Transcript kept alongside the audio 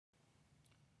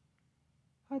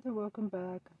Hi there, welcome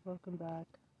back. Welcome back.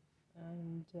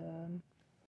 And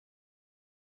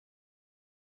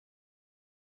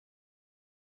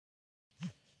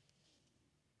If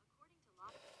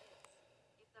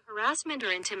the harassment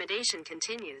or intimidation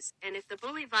continues, and if the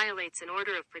bully violates an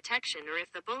order of protection or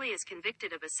if the bully is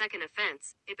convicted of a second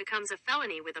offense, it becomes a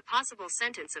felony with a possible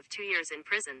sentence of 2 years in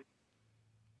prison.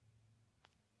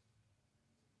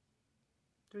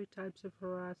 three types of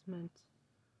harassment: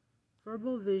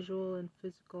 verbal, visual, and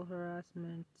physical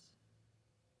harassment.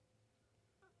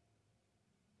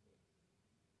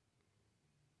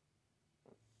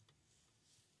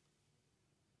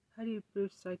 How do you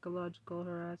prove psychological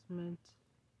harassment?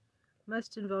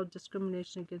 Must involve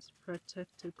discrimination against a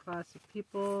protected class of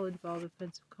people, involve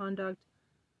offensive conduct,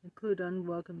 include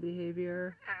unwelcome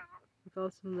behavior,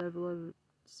 involve some level of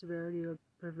severity or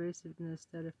pervasiveness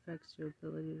that affects your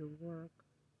ability to work.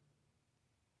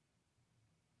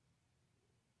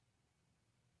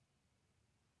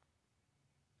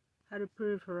 How to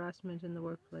prove harassment in the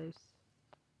workplace.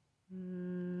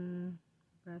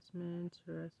 Harassment,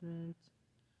 how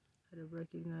to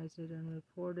recognize it and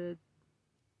report it.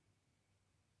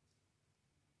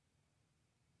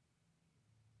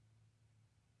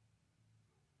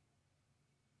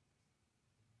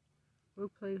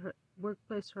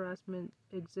 Workplace harassment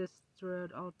exists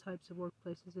throughout all types of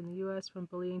workplaces in the U.S., from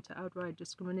bullying to outright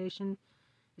discrimination.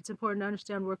 It's important to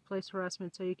understand workplace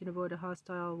harassment so you can avoid a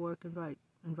hostile work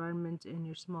environment in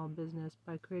your small business.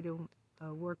 By creating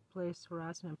a workplace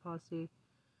harassment policy,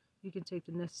 you can take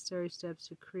the necessary steps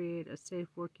to create a safe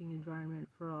working environment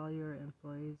for all your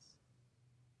employees.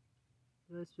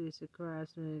 Most basic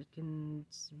harassment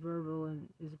is verbal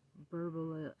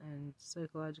and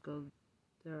psychological.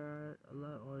 There are a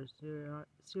lot more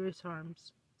serious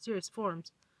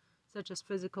forms, such as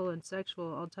physical and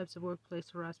sexual. All types of workplace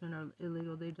harassment are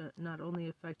illegal. They do not only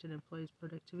affect an employee's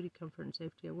productivity, comfort, and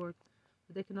safety at work,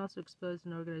 but they can also expose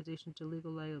an organization to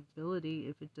legal liability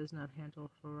if it does not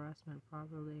handle harassment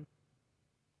properly.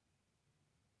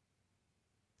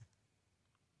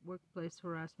 Workplace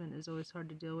harassment is always hard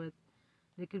to deal with.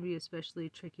 It can be especially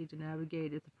tricky to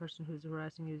navigate if the person who's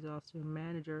harassing you is also a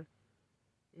manager.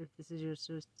 If this is your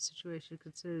situation,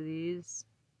 consider these.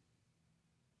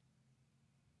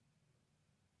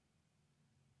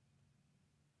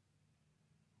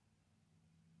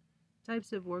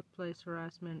 Types of workplace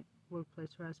harassment.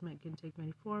 Workplace harassment can take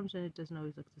many forms, and it doesn't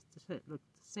always look the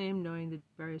same. Knowing the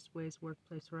various ways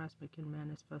workplace harassment can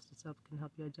manifest itself can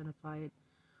help you identify it,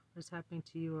 what is happening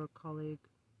to you or a colleague.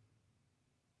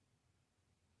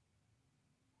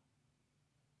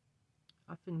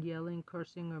 Often yelling,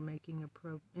 cursing, or making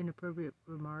inappropriate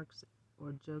remarks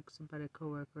or jokes about a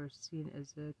coworker is seen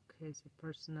as a case of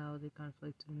personality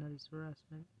conflict and that is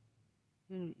harassment.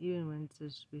 Even when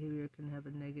such behavior can have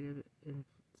a negative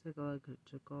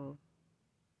psychological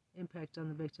impact on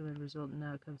the victim and result in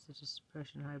outcomes such as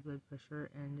depression, high blood pressure,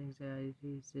 and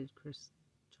anxiety, said Chris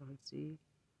Chauncey,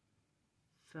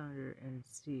 founder and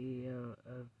CEO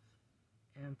of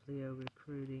Amplio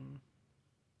Recruiting.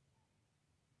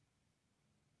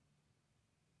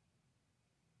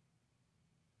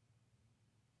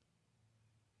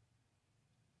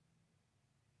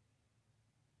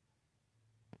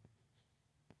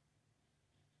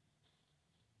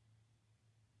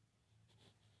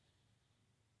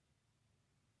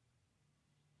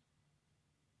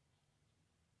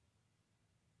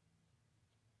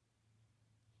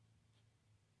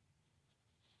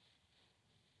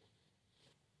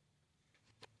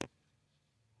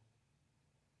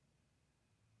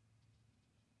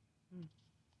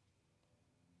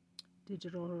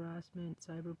 Digital harassment,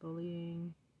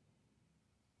 cyberbullying.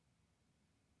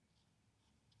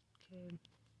 Okay,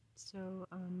 so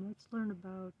let's learn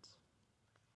about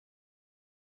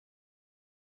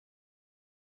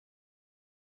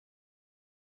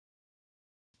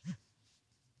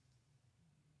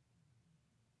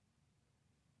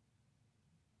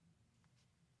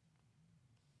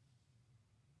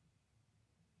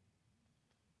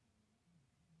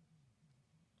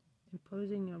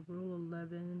imposing a Rule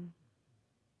 11.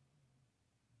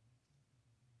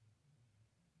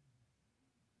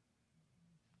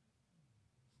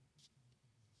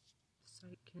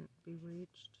 Site can't be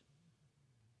reached.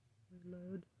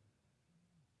 Reload.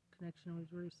 Connection was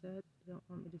reset. You don't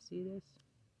want me to see this,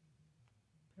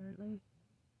 apparently.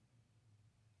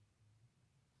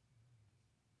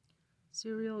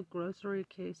 Serial grocery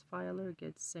case filer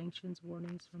gets sanctions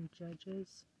warnings from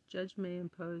judges. Judge may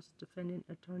impose defendant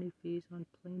attorney fees on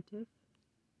plaintiff.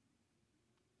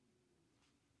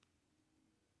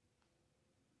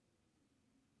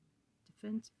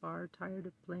 Defense bar tired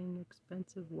of playing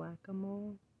expensive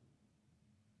whack-a-mole.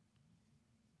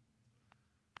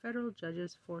 Federal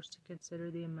judges forced to consider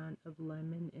the amount of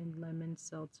lemon in lemon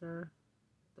seltzer,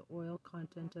 the oil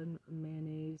content of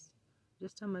mayonnaise,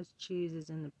 just how much cheese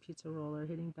is in the pizza roller,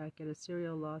 hitting back at a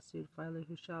serial lawsuit filer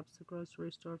who shops the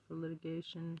grocery store for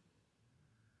litigation.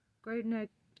 Great Neck,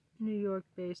 New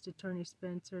York-based attorney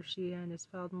Spencer Sheehan has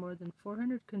filed more than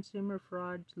 400 consumer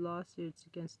fraud lawsuits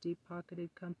against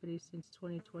deep-pocketed companies since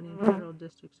 2020 in federal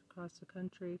districts across the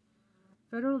country.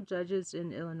 Federal judges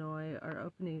in Illinois are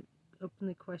openly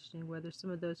questioning whether some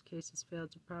of those cases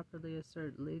failed to properly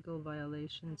assert legal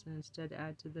violations and instead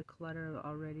add to the clutter of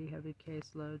already heavy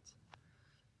caseloads.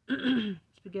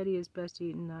 Spaghetti is best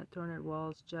eaten, not thrown at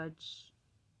walls, Judge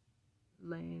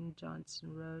Lane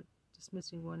Johnson wrote,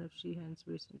 dismissing one of Sheehan's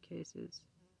recent cases.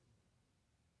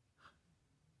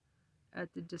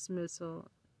 At the dismissal,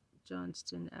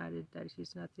 Johnston added that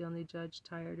he's not the only judge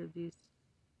tired of these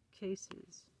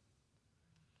cases.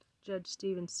 Judge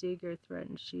Stephen Seeger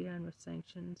threatened Sheehan with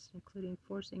sanctions, including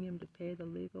forcing him to pay the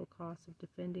legal costs of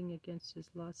defending against his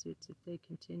lawsuits if they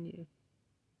continue.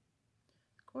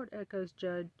 The court echoes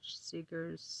Judge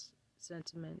Seeger's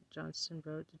sentiment, Johnston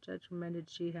wrote. The judge reminded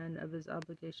Sheehan of his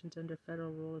obligations under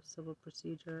Federal Rule of Civil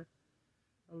Procedure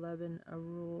 11, a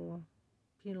rule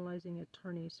penalizing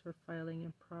attorneys for filing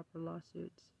improper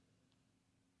lawsuits.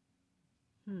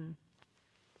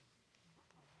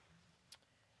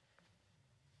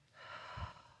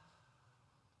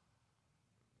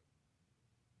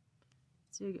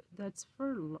 So that's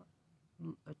for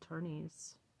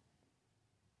attorneys,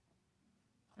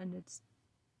 and it's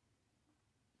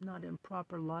not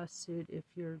improper lawsuit if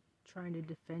you're trying to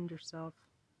defend yourself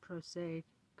pro se,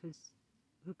 because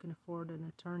who can afford an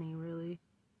attorney, really?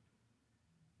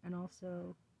 And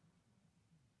also,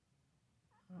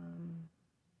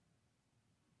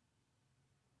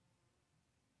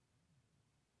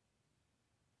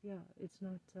 yeah, it's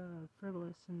not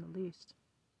frivolous in the least.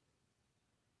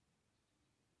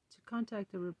 To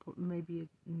contact the report, maybe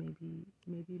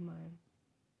my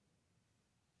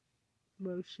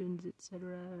motions,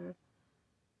 etc.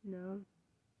 You know,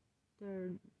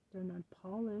 they're not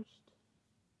polished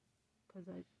because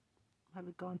I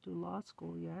haven't gone through law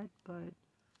school yet, but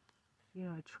you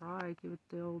know, I try, give it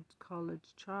the old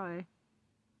college try.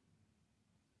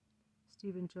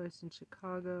 Stephen Joyce in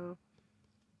Chicago.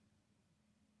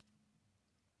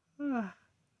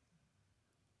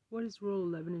 What is Rule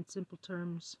 11 in simple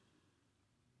terms?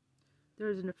 There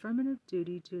is an affirmative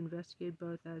duty to investigate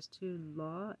both as to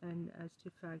law and as to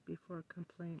fact before a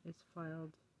complaint is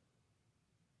filed.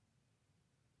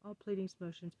 All pleadings,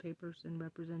 motions, papers, and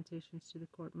representations to the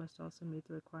court must also meet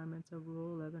the requirements of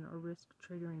Rule 11 or risk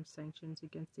triggering sanctions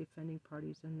against the offending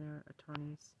parties and their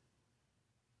attorneys.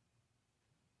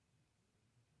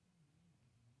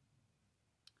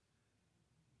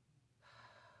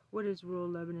 What is Rule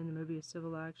 11 in the movie of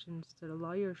Civil Actions? That a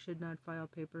lawyer should not file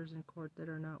papers in court that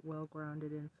are not well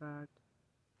grounded in fact.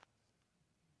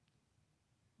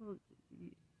 Well,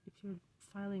 if you're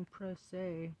filing pro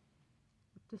se,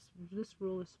 this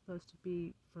rule is supposed to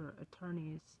be for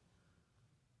attorneys.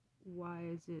 Why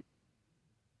is it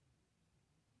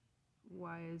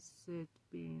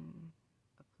being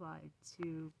applied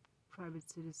to private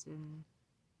citizen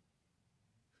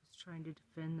who's trying to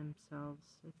defend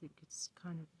themselves? I think it's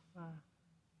kind of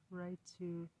right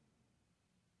to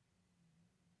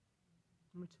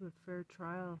a fair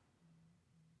trial.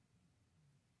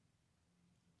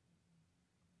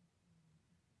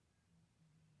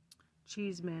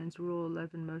 Cheeseman's Rule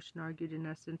 11 motion argued in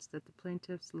essence that the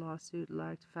plaintiff's lawsuit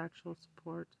lacked factual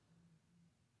support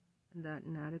and that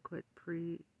an adequate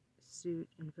pre-suit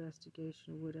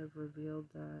investigation would have revealed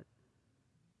that.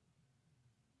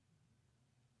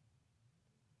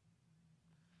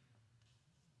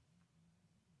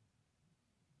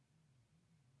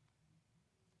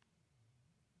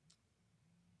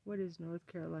 What is North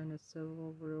Carolina's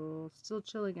civil rule? Still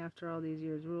chilling after all these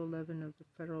years. Rule 11 of the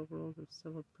Federal Rules of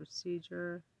Civil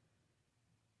Procedure.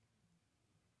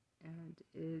 And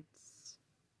it's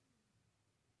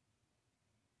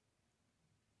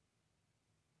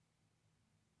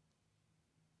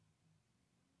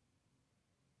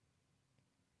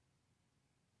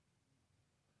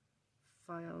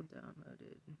file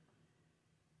downloaded.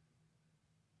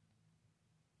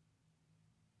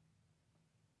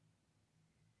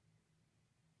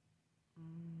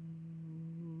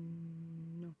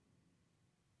 No.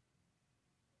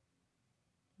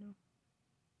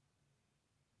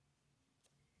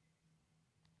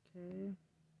 Okay.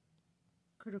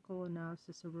 Critical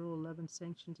analysis of Rule 11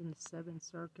 sanctions in the 7th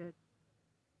Circuit.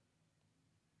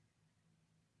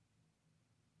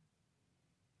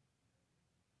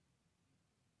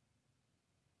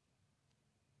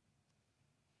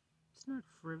 It's not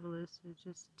frivolous. It's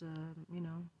just, you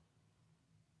know,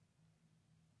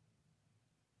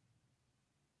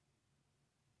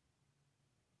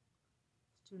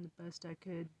 just doing the best I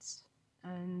could.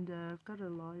 And I've got a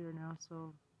lawyer now,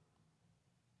 so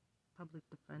public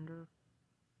defender.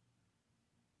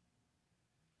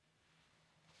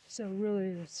 So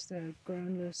really, it's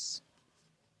groundless,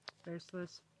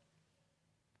 baseless.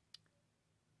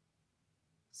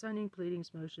 Signing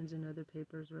pleadings, motions, and other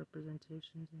papers,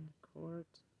 representations in the court.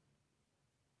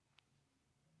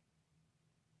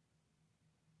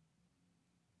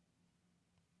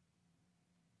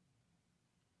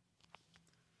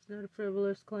 It's not a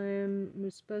frivolous claim.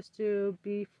 It's supposed to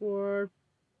be for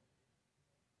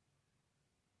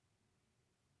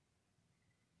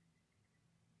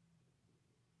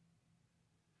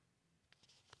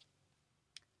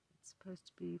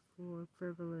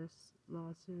frivolous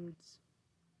lawsuits.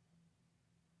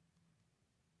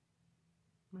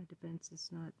 My defense is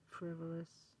not frivolous.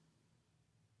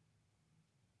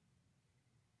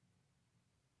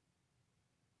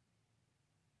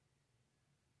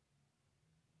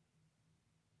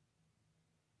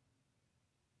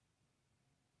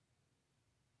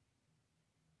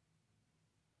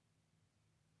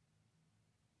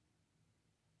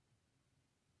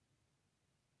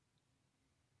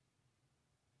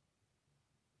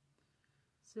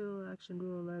 Civil Action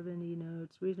Rule 11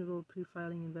 notes reasonable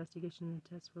pre-filing investigation and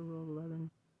test for Rule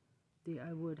 11.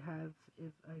 I would have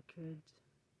if I could.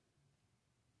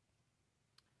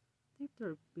 I think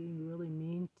they're being really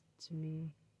mean to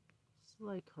me. It's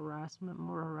like harassment,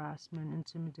 more harassment,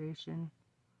 intimidation.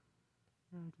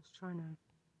 I'm just trying to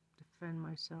defend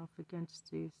myself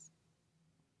against these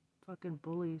fucking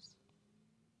bullies.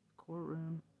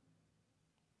 Courtroom.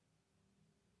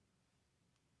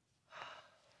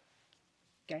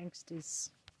 Gangsters.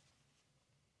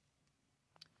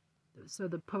 So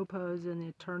the popos in the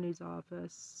attorney's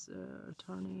office,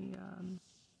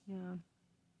 yeah,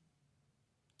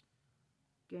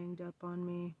 ganged up on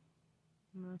me.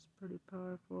 And that's pretty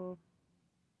powerful.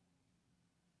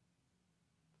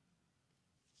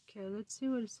 Okay, let's see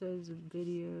what it says in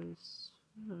videos.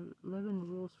 11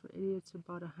 rules for idiots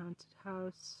about a haunted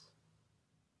house.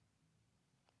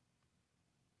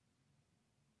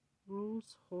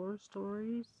 Rules, horror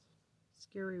stories,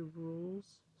 scary rules,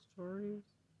 stories.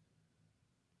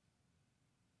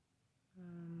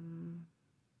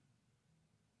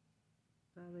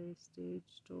 Ballet stage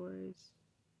stories.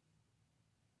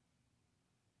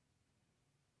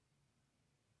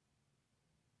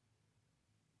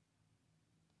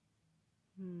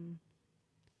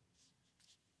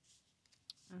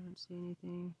 I don't see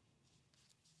anything.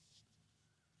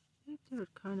 I think they're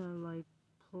kind of like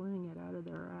pulling it out of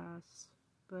their ass,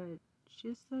 but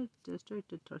she's the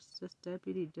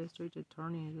deputy district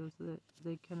attorney. Those that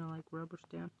they kind of like rubber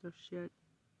stamp their shit.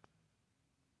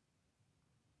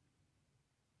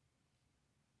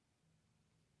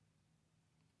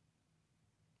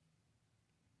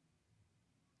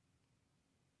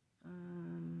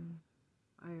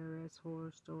 IRS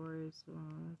horror stories.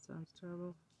 Oh, that sounds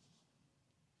terrible.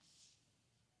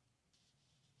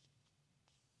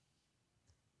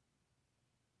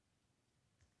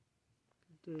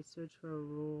 Do a search for a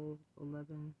Rule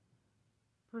 11.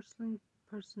 Person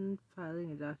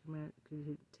filing a document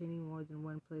containing more than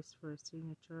one place for a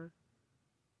signature,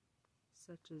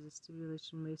 such as a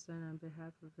stipulation may sign on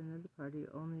behalf of another party,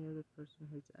 only other person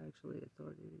has actually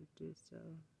authority to do so.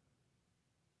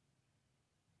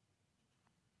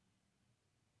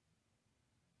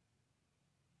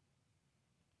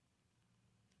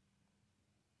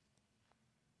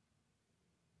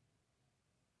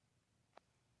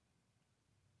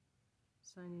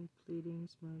 Signing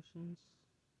pleadings, motions.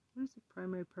 What is the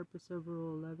primary purpose of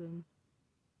Rule 11?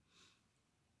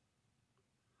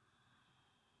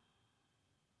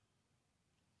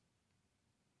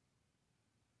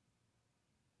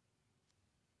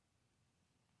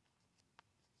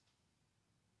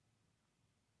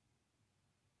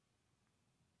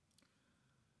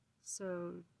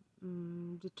 So,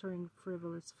 deterring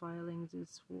frivolous filings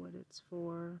is what it's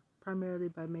for, primarily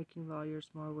by making lawyers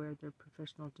more aware of their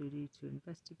professional duty to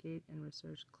investigate and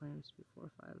research claims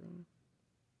before filing.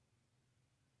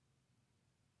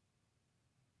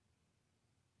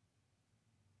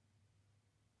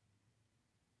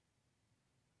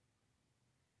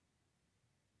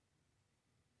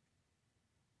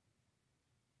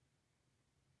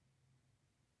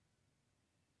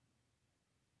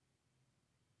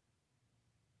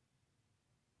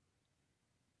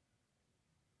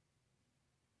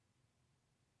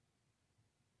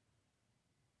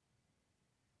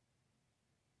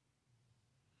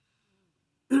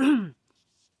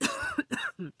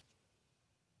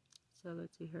 So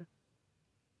let's see here.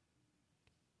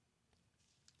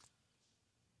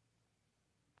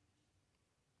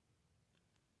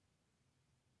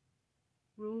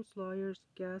 Rules lawyers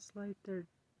gaslight their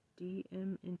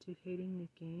DM into hating the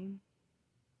game.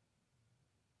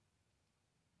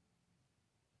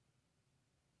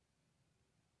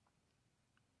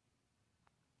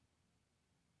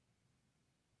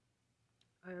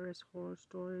 IRS horror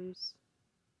stories.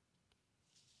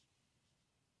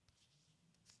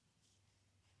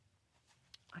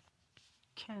 I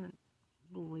can't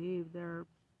believe they're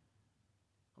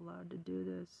allowed to do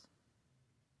this.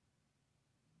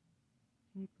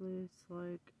 Can you please,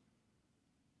 like,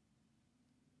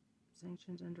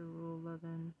 sanctions under Rule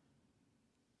 11?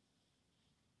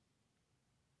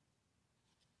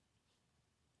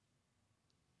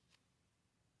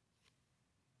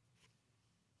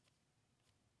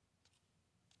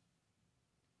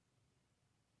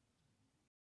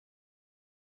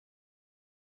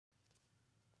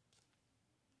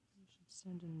 I should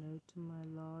send a note to my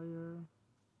lawyer.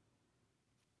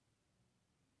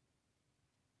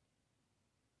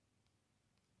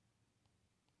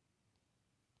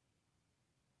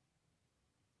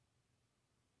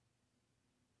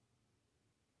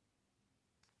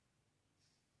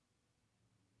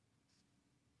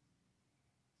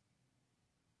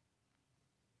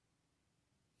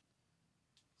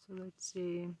 So let's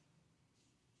see.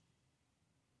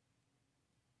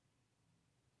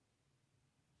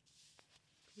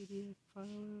 PDF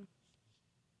file.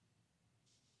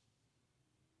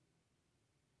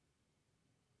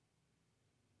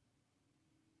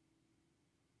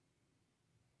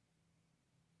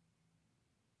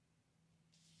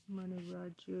 Money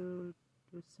Raju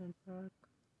was sent back.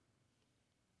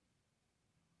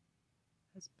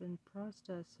 Has been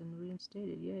processed and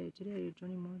reinstated. Yay, today you're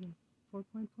joining more than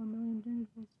 4.4 million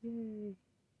individuals. Yay.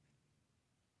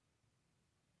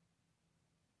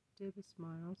 Davis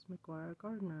Miles, McGuire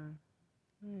Gardner.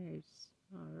 Nice.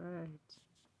 Alright.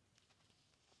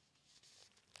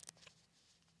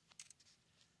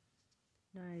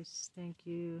 Nice, thank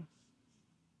you.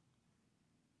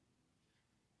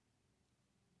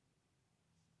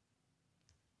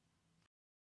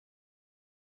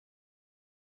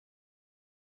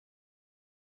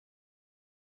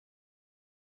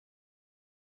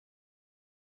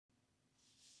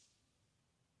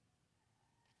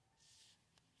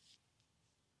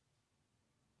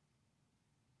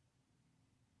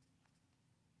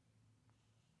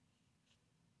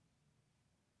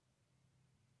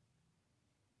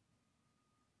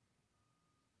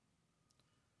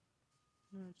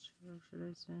 Not sure, should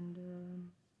I send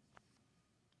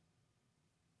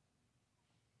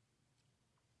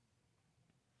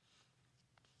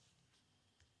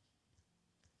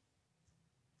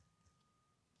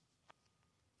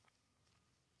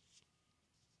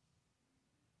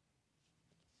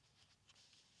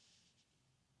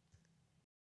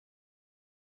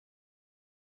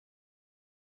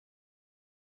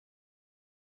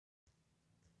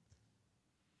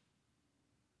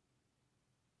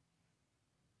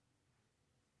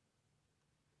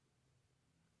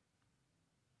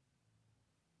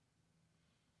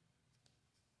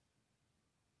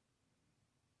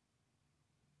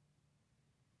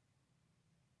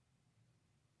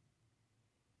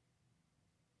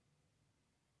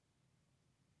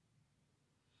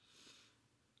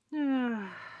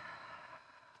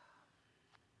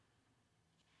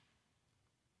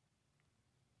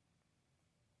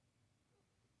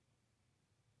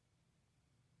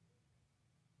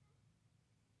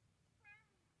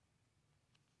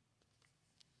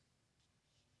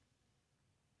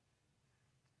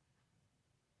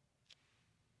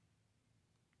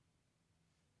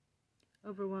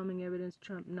overwhelming evidence,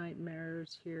 Trump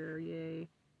nightmares here, yay.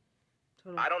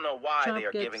 Total. I don't know why Trump they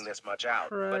are giving this much out,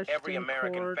 but every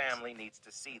American family needs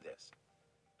to see this.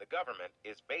 The government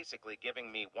is basically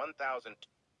giving me 1,000.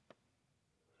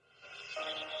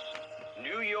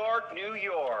 New York, New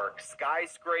York.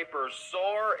 Skyscrapers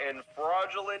soar and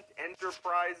fraudulent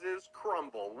enterprises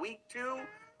crumble. Week 2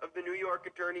 of the New York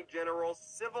Attorney General's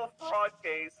civil fraud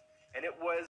case, and it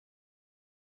was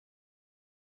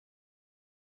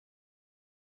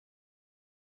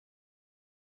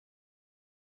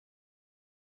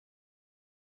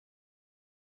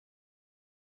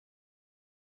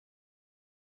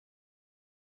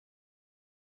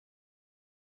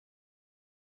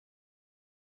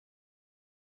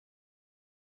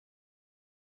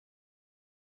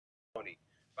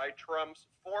by Trump's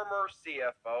former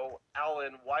CFO,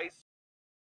 Alan Weiss.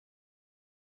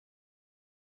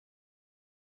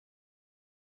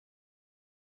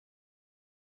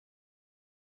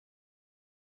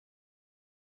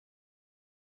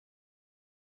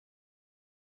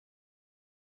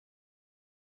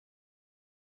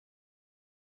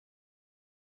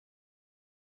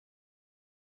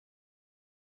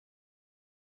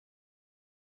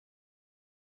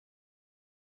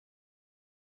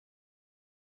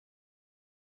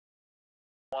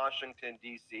 Washington,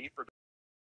 D.C. for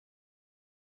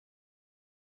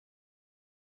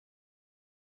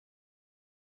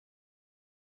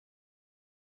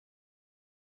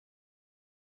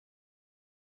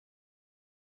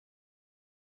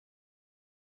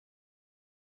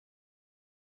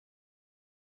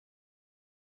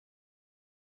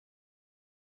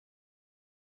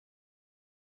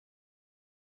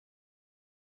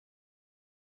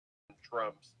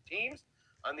Trump's teams.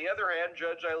 On the other hand,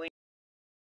 Judge Eileen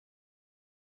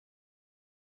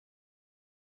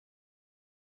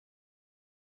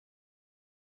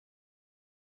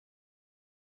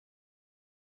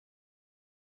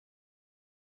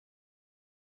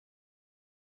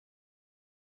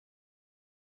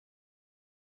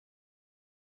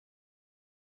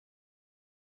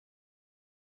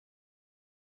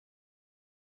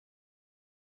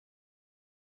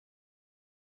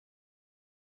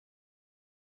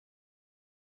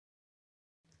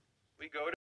we go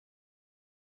to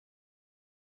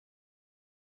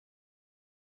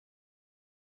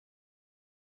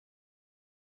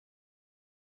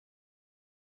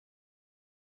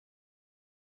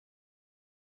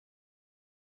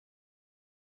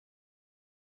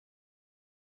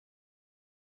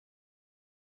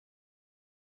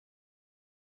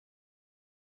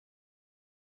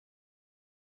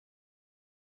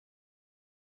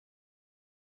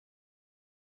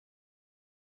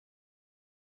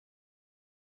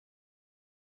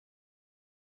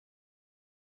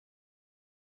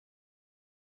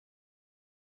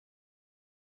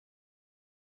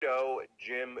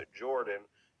Jim Jordan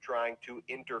trying to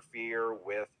interfere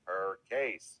with her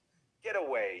case. Get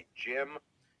away, Jim.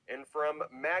 And from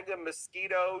MAGA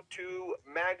mosquito to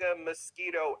MAGA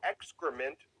mosquito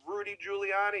excrement, Rudy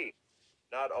Giuliani.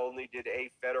 Not only did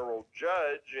a federal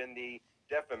judge in the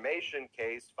defamation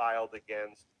case filed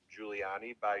against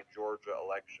Giuliani by Georgia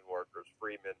election workers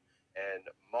Freeman and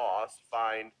Moss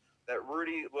find that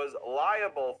Rudy was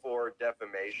liable for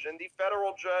defamation, the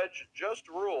federal judge just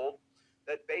ruled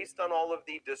that based on all of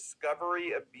the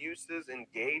discovery abuses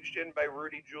engaged in by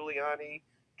Rudy Giuliani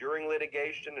during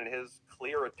litigation and his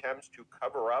clear attempts to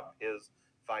cover up his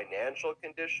financial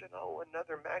condition,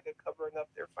 another MAGA covering up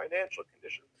their financial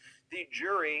condition, the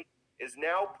jury is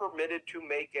now permitted to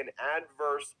make an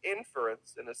adverse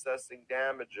inference in assessing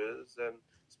damages, and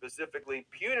specifically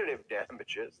punitive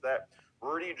damages, that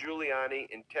Rudy Giuliani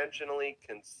intentionally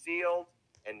concealed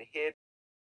and hid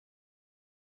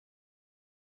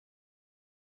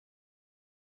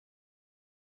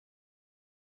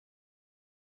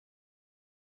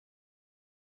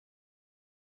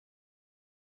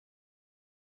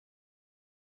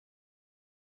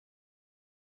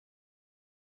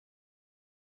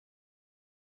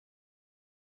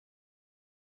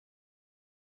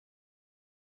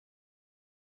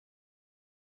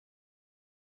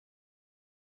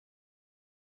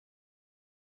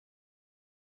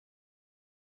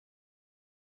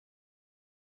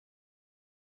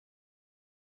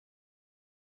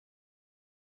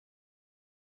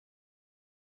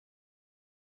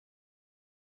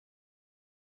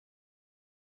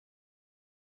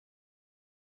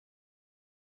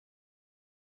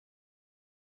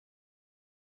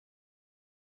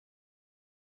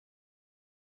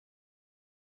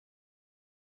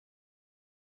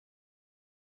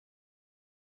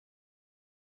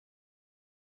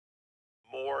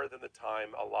more than the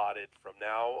time allotted from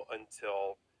now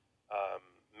until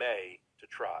May to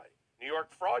try. New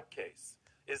York fraud case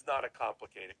is not a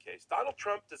complicated case. Donald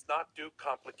Trump does not do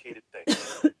complicated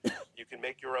things. You can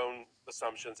make your own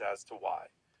assumptions as to why.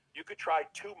 You could try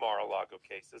 2 Mar-a-Lago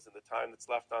cases in the time that's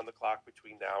left on the clock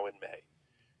between now and May.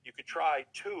 You could try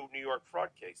 2 New York fraud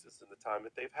cases in the time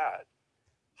that they've had.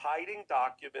 Hiding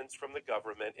documents from the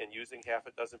government and using half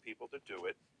a dozen people to do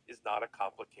it is not a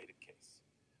complicated case.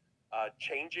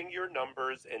 Changing your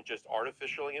numbers and just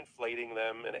artificially inflating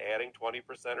them and adding 20%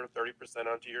 or 30%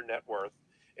 onto your net worth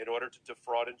in order to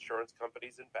defraud insurance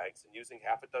companies and banks and using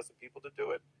half a dozen people to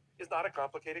do it is not a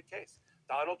complicated case.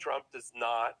 Donald Trump does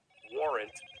not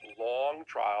warrant long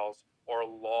trials or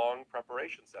long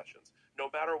preparation sessions, no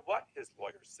matter what his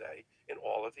lawyers say in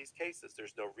all of these cases.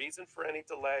 There's no reason for any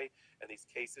delay, and these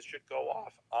cases should go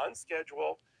off on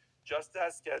schedule, just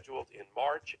as scheduled in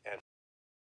March and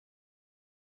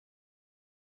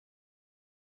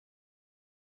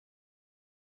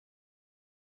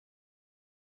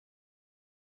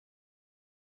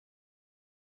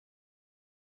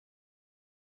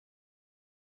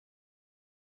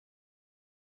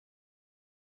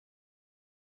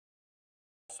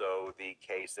also the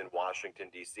case in Washington,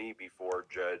 D.C. before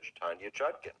Judge Tanya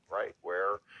Chutkan, right,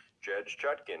 where Judge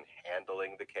Chutkan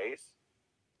handling the case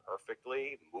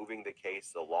perfectly, moving the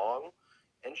case along.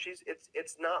 And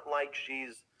it's not like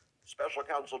she's special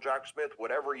counsel Jack Smith,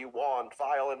 whatever you want,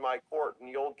 file in my court and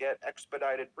you'll get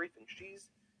expedited briefing. She's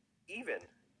even.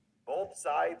 Both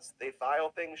sides, they file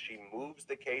things, she moves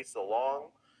the case along,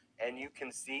 and you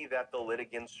can see that the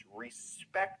litigants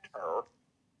respect her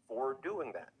for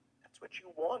doing that. That's what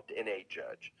you want in a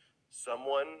judge.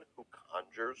 Someone who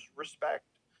conjures respect.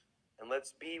 And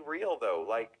let's be real though,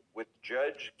 like with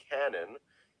Judge Cannon,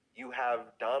 you have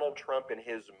Donald Trump and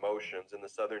his motions in the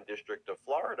Southern District of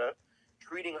Florida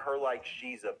treating her like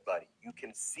she's a buddy. You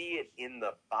can see it in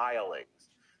the filings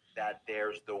that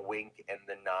there's the wink and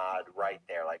the nod right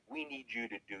there. Like, we need you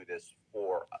to do this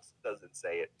for us. It doesn't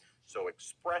say it so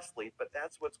expressly, but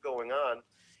that's what's going on.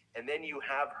 And then you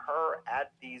have her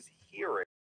at these hearings.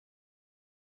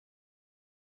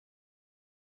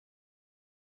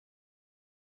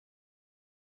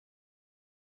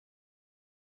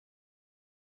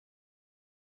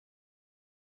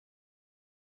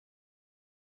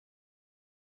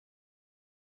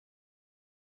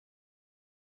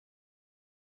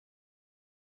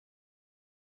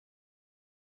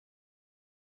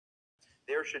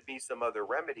 There should be some other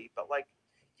remedy, but like,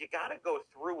 you got to go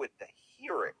through with the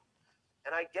hearing.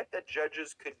 And I get that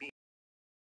judges could be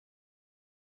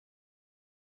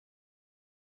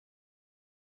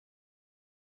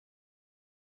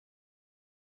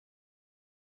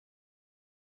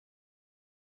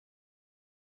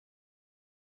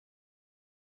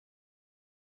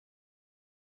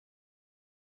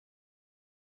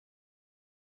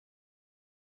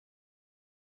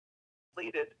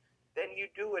completed, then you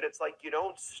do it. It's like you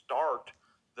don't start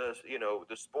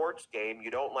the sports game.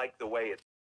 You don't like the way it's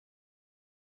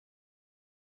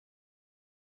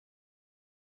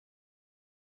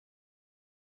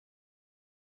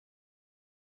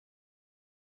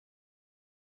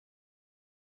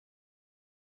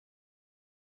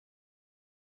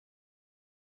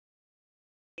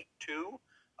two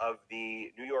of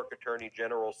the New York Attorney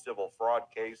General civil fraud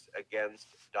case against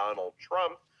Donald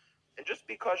Trump. And just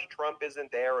because Trump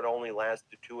isn't there, it only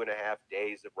lasted 2.5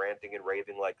 days of ranting and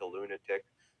raving like a lunatic.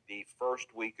 The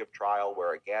first week of trial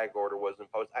where a gag order was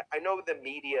imposed. I know the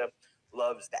media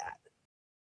loves that.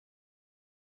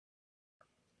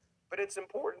 But it's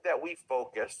important that we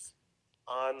focus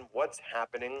on what's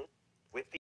happening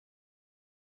with the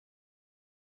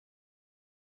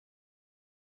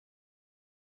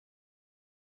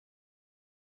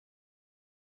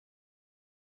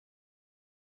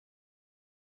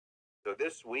So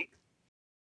this week,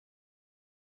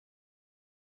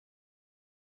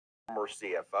 former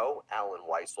CFO Alan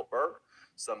Weisselberg,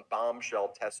 some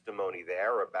bombshell testimony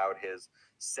there about his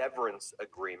severance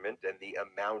agreement and the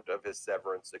amount of his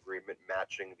severance agreement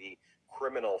matching the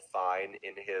criminal fine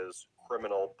in his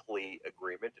criminal plea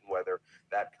agreement and whether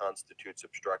that constitutes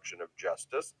obstruction of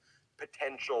justice.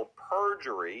 Potential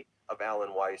perjury of Alan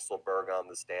Weisselberg on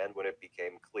the stand when it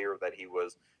became clear that he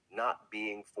was not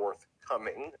being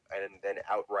forthcoming and then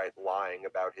outright lying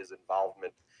about his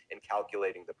involvement in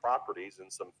calculating the properties.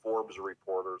 And some Forbes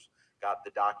reporters got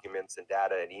the documents and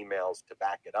data and emails to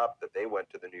back it up that they went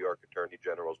to the New York Attorney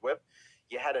General's with.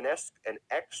 You had an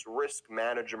ex-risk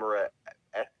manager at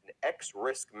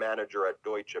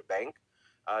Deutsche Bank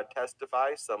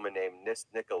testify, someone named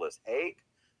Nicholas Haig,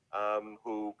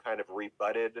 who kind of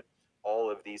rebutted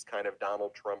all of these kind of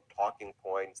Donald Trump talking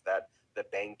points that the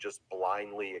bank just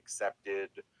blindly accepted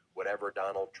whatever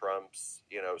Donald Trump's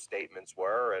statements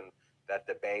were, and that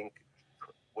the bank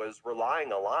was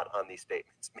relying a lot on these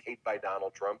statements made by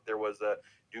Donald Trump. There was a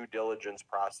due diligence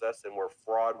process, and where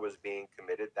fraud was being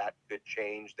committed, that could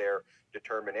change their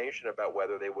determination about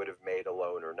whether they would have made a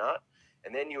loan or not.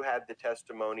 And then you had the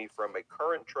testimony from a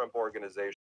current Trump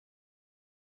organization.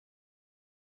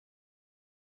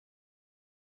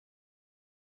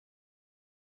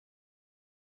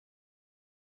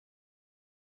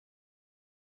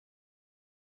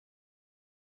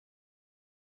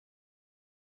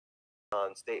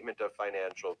 On statement of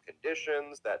financial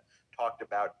conditions that talked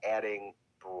about adding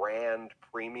brand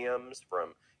premiums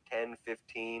from 10,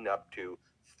 15 up to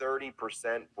 30%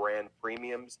 brand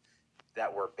premiums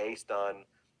that were based on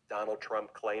Donald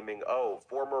Trump claiming,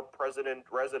 former president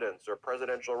residence or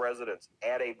presidential residence,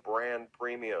 add a brand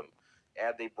premium.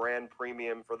 Add the brand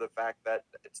premium for the fact that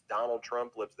it's Donald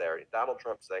Trump lives there. Donald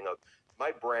Trump saying,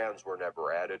 my brands were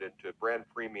never added into brand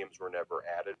premiums were never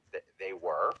added. They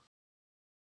were.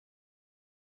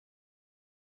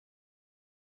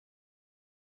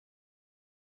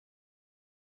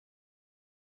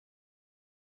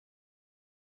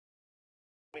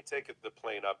 Let me take the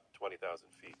plane up 20,000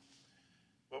 feet.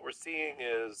 What we're seeing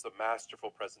is a masterful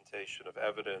presentation of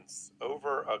evidence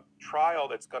over a trial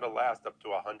that's going to last up to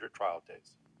 100 trial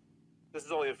days. This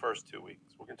is only the first 2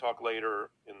 weeks. We're going to talk later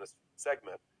in this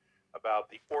segment about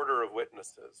the order of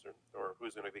witnesses or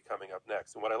who's going to be coming up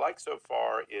next. And what I like so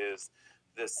far is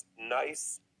this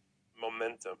nice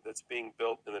momentum that's being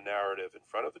built in the narrative in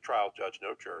front of the trial judge,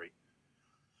 no jury,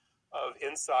 of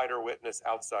insider witness,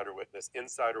 outsider witness,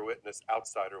 insider witness,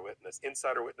 outsider witness,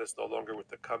 insider witness no longer with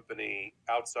the company,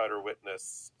 outsider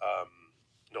witness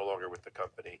no longer with the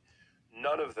company.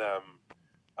 None of them,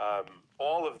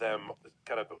 all of them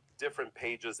kind of different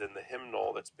pages in the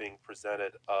hymnal that's being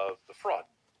presented of the fraud.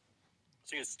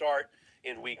 So you start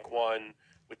in week one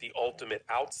with the ultimate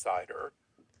outsider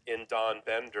in Don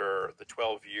Bender, the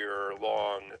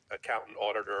 12-year-long accountant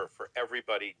auditor for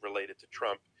everybody related to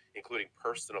Trump, including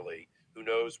personally, who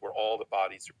knows where all the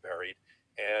bodies are buried,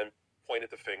 and pointed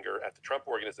the finger at the Trump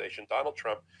organization, Donald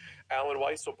Trump, Alan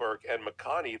Weisselberg, and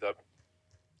McConney, the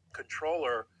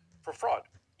controller, for fraud.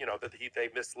 You know, that they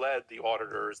misled the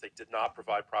auditors, they did not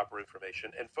provide proper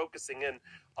information, and focusing in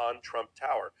on Trump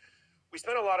Tower. We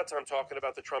spent a lot of time talking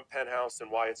about the Trump penthouse and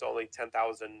why it's only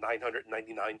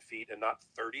 10,999 feet and not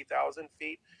 30,000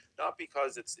 feet, not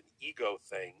because it's an ego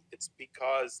thing. It's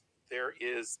because there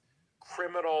is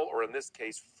criminal, or in this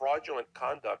case, fraudulent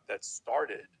conduct that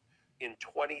started in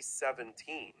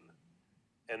 2017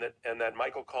 and that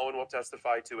Michael Cohen will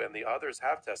testify to and the others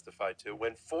have testified to,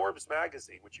 when Forbes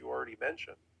magazine, which you already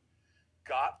mentioned,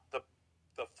 got the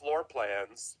floor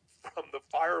plans from the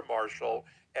fire marshal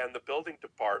and the building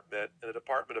department and the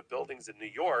Department of Buildings in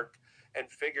New York and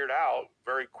figured out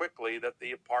very quickly that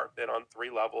the apartment on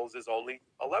 3 levels is only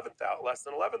less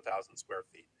than 11,000 square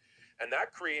feet. And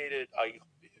that created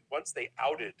once they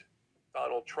outed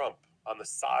Donald Trump on the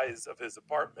size of his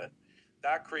apartment,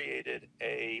 that created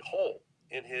a hole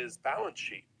in his balance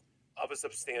sheet of a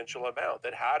substantial amount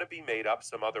that had to be made up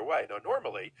some other way. Now,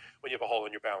 normally, when you have a hole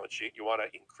in your balance sheet, you want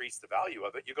to increase the value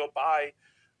of it. You go buy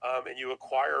and you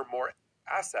acquire more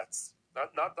assets,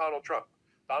 not Donald Trump.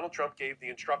 Donald Trump gave the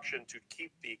instruction to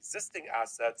keep the existing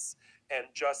assets and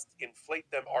just inflate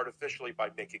them artificially by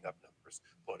making up numbers,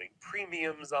 putting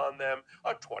premiums on them,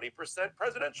 a 20%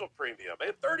 presidential premium,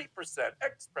 a 30%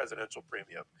 ex-presidential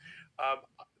premium.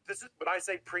 This is when I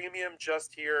say premium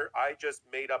just here, I just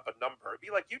made up a number. It'd be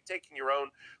like you taking your own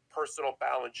personal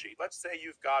balance sheet. Let's say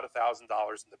you've got $1,000 in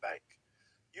the bank.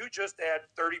 You just add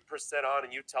 30% on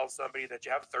and you tell somebody that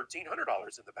you have $1,300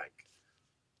 in the bank.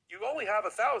 You only have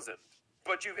 1,000,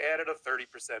 but you've added a 30%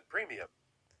 premium.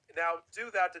 Now do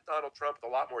that to Donald Trump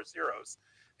with a lot more zeros,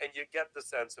 and you get the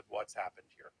sense of what's happened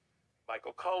here.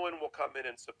 Michael Cohen will come in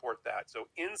and support that. So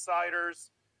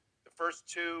insiders, the first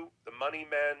two, the money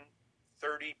men,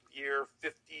 30-year,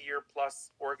 50-year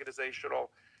plus organizational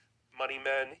money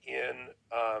men in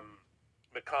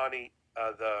McConney,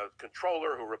 the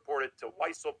controller who reported to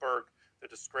Weisselberg, the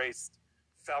disgraced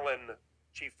felon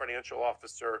chief financial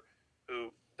officer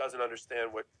who doesn't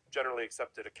understand what generally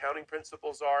accepted accounting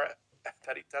principles are,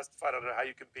 that he testified. I don't know how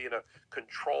you can be in a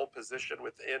control position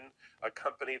within a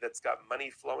company that's got money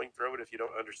flowing through it if you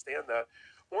don't understand that.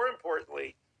 More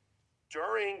importantly,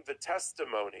 during the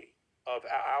testimony of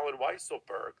Alan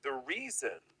Weisselberg, the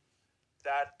reason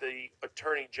that the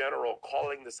Attorney General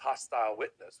calling this hostile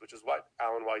witness, which is what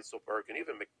Alan Weisselberg and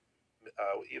even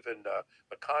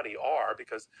McConney are,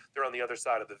 because they're on the other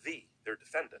side of the V, they're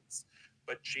defendants.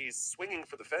 But she's swinging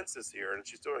for the fences here, and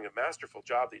she's doing a masterful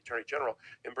job, the Attorney General,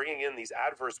 in bringing in these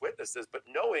adverse witnesses, but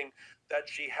knowing that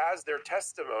she has their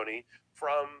testimony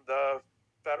from the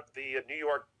New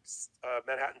York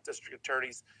Manhattan District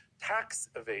Attorney's tax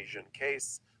evasion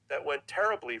case that went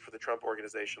terribly for the Trump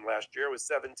organization last year with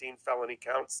 17 felony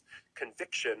counts,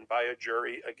 conviction by a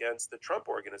jury against the Trump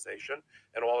organization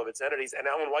and all of its entities, and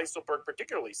Alan Weisselberg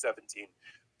particularly 17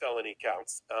 felony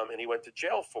counts, and he went to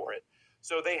jail for it.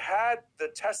 So they had the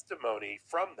testimony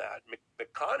from that.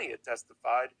 McConney had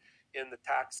testified in the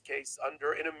tax case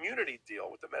under an immunity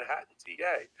deal with the Manhattan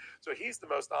TA. So he's the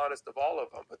most honest of all of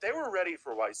them. But they were ready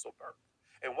for Weisselberg.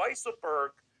 And Weisselberg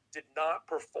did not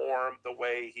perform the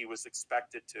way he was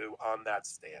expected to on that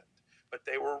stand. But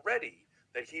they were ready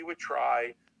that he would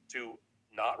try to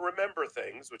not remember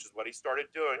things, which is what he started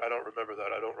doing. I don't remember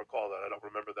that. I don't recall that. I don't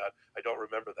remember that. I don't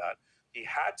remember that. He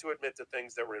had to admit to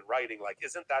things that were in writing, like,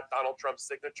 isn't that Donald Trump's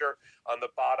signature on the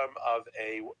bottom of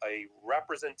a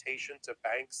representation to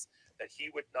banks that he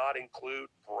would not include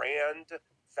brand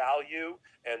value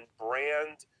and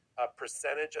brand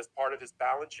percentage as part of his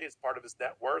balance sheet, as part of his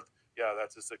net worth? Yeah,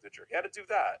 that's his signature. He had to do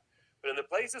that. But in the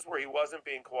places where he wasn't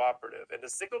being cooperative, and to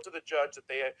signal to the judge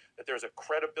that there's a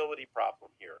credibility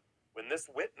problem here, When this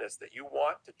witness that you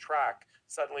want to track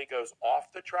suddenly goes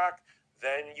off the track,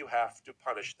 then you have to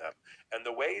punish them. And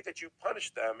the way that you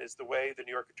punish them is the way the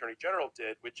New York Attorney General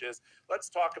did, which is, let's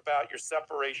talk about your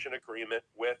separation agreement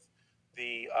with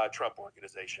the Trump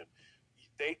organization.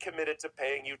 They committed to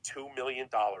paying you $2 million,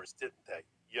 didn't they?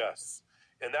 Yes.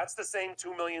 And that's the same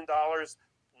 $2 million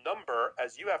number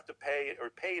as you have to pay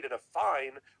or paid in a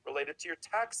fine related to your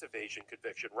tax evasion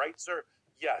conviction, right, sir?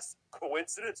 Yes.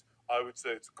 Coincidence? I would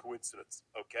say it's a coincidence.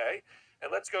 Okay.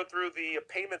 And let's go through the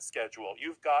payment schedule.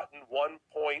 You've gotten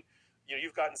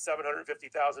you've gotten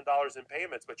 $750,000 in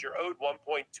payments, but you're owed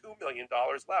 $1.2 million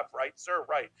left, right, sir?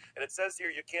 Right. And it says here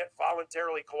you can't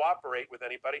voluntarily cooperate with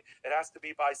anybody. It has to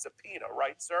be by subpoena,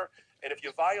 right, sir? And if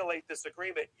you violate this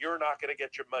agreement, you're not going to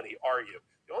get your money, are you?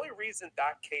 The only reason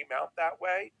that came out that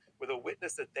way with a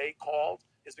witness that they called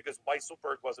is because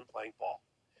Weisselberg wasn't playing ball.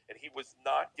 And he was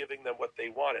not giving them what they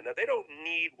wanted. Now, they don't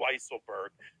need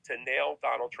Weisselberg to nail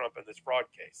Donald Trump in this fraud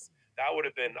case. That would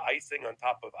have been icing on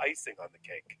top of icing on the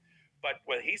cake. But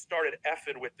when he started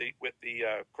effing with the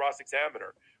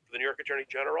cross-examiner for the New York Attorney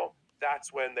General,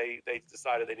 that's when they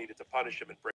decided they needed to punish him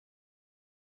and bring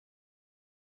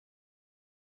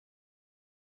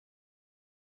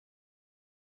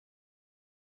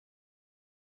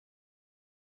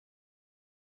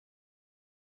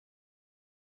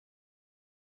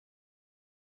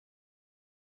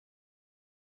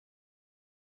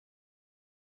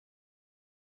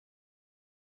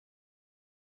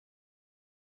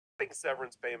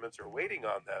severance payments or waiting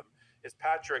on them is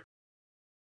Patrick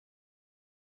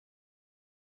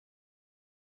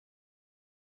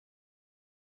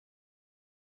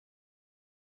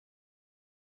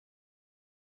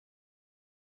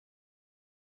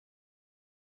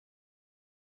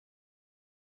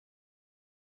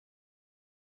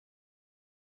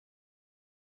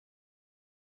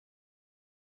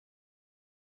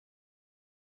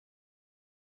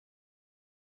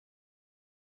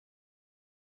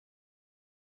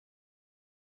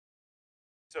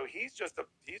So he's just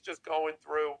going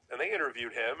through, and they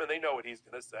interviewed him, and they know what he's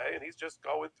going to say, and he's just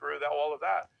going through all of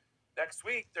that. Next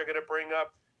week, they're going to bring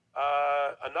up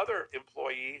another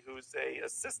employee who's a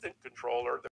assistant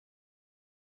controller.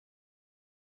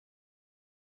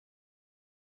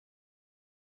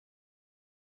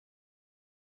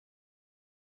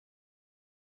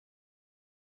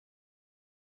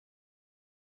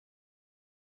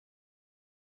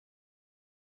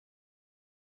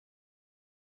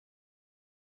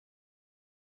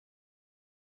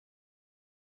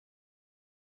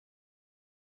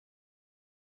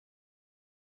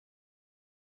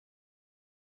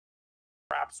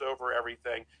 Craps over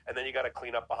everything, and then you got to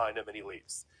clean up behind him, and he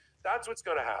leaves. That's what's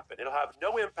going to happen. It'll have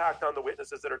no impact on the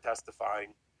witnesses that are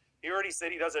testifying. He already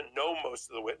said he doesn't know most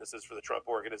of the witnesses for the Trump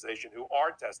organization who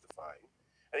are testifying.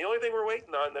 And the only thing we're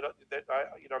waiting on that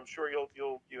I'm sure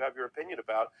you have your opinion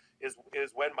about is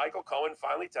when Michael Cohen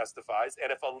finally testifies,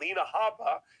 and if Alina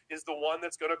Habba is the one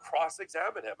that's going to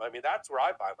cross-examine him. I mean, that's where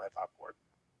I buy my popcorn.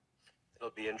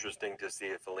 It'll be interesting to see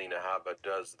if Alina Habba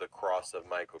does the cross of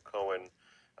Michael Cohen.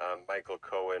 Michael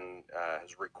Cohen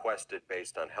has requested,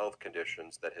 based on health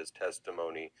conditions, that his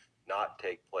testimony not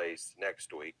take place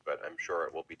next week, but I'm sure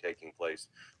it will be taking place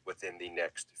within the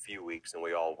next few weeks, and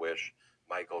we all wish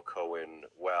Michael Cohen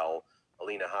well.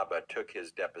 Alina Habba took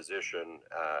his deposition,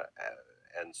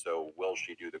 and so will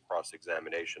she do the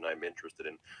cross-examination? I'm interested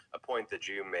in a point that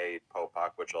you made,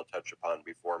 Popak, which I'll touch upon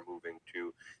before moving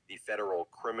to the federal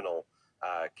criminal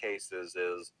cases,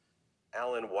 is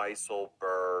Alan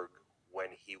Weisselberg, when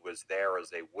he was there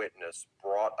as a witness,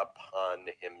 brought upon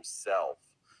himself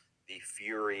the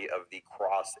fury of the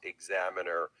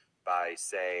cross-examiner by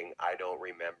saying, I don't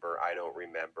remember, I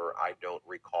don't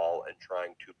recall, and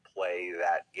trying to play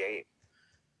that game.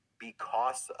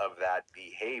 Because of that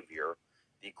behavior,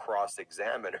 the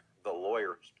cross-examiner, the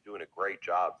lawyers doing a great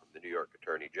job from the New York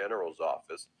Attorney General's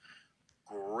office,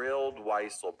 grilled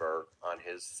Weisselberg on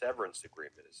his severance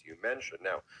agreement, as you mentioned.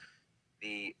 Now,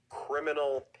 the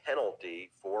criminal penalty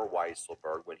for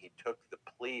Weisselberg when he took the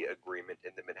plea agreement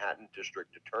in the Manhattan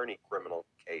District Attorney criminal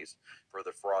case for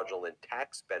the fraudulent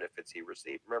tax benefits he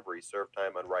received. Remember, he served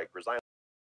time on Rikers Island.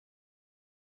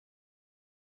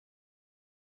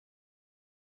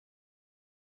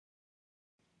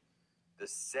 The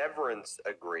severance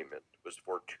agreement was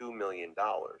for $2 million.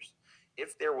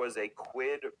 If there was a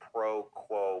quid pro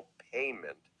quo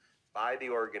payment by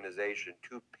the organization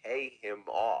to pay him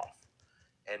off,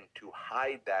 and to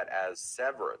hide that as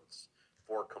severance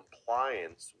for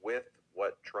compliance with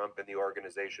what Trump and the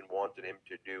organization wanted him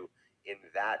to do in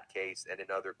that case and in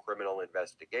other criminal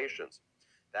investigations,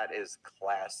 that is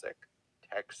classic,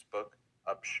 textbook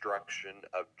obstruction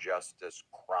of justice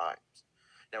crimes.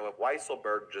 Now, if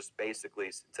Weisselberg just basically,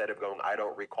 instead of going, I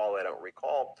don't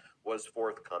recall, was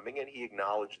forthcoming and he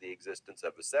acknowledged the existence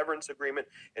of a severance agreement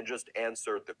and just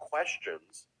answered the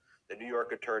questions, the New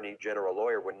York Attorney General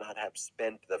lawyer would not have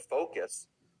spent the focus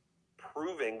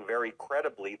proving very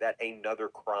credibly that another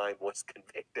crime was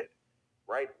convicted.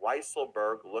 Right?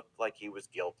 Weisselberg looked like he was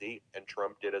guilty, and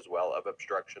Trump did as well, of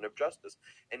obstruction of justice.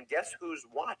 And guess who's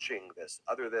watching this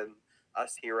other than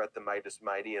us here at the Midas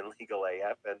Mighty and Legal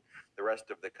AF and the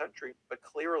rest of the country? But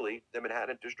clearly, the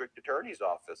Manhattan District Attorney's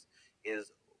Office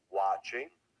is watching.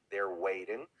 They're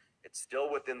waiting. It's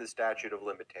still within the statute of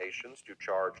limitations to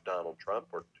charge Donald Trump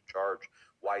or to charge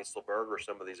Weisselberg or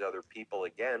some of these other people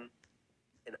again.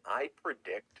 And I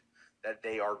predict that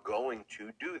they are going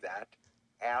to do that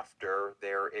after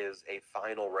there is a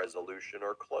final resolution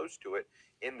or close to it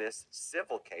in this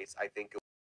civil case. I think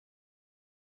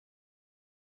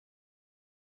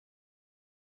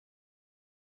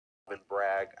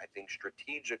Bragg, I think,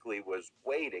 strategically was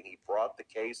waiting. He brought the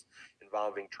case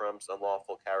involving Trump's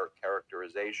unlawful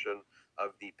characterization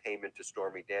of the payment to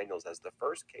Stormy Daniels as the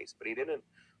first case, but he didn't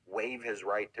waive his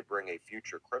right to bring a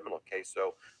future criminal case.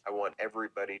 So I want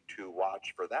everybody to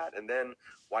watch for that. And then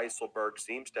Weisselberg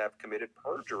seems to have committed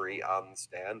perjury on the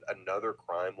stand, another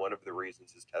crime. One of the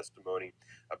reasons his testimony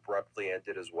abruptly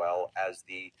ended, as well as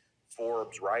the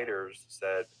Forbes writers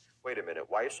said, wait a minute,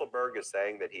 Weisselberg is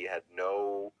saying that he had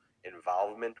no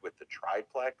involvement with the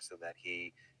triplex and that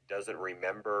he doesn't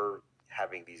remember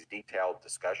having these detailed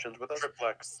discussions with us.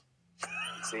 Triplex.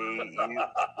 See,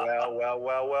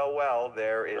 well,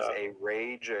 there is a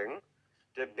raging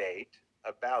debate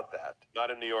about that. Not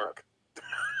in New York.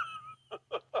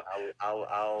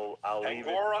 I'll leave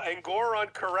it. And Goron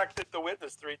corrected the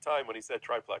witness 3 times when he said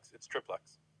triplex. It's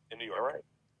triplex in New York. All right.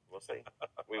 We'll see.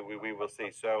 we will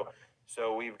see.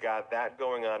 So we've got that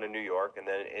going on in New York, and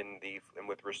then and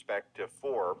with respect to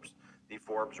Forbes, the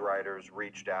Forbes writers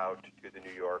reached out to the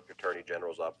New York Attorney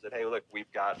General's office and said, hey, look,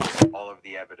 we've got all of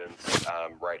the evidence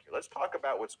right here. Let's talk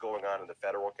about what's going on in the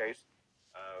federal case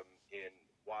in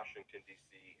Washington,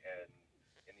 D.C. and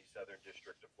in the Southern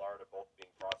District of Florida, both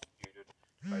being prosecuted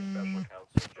by Special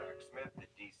Counsel Jack Smith. The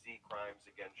D.C. crimes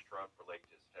against Trump relate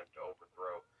to his attempt to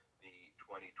overthrow the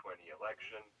 2020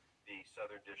 election. The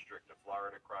Southern District of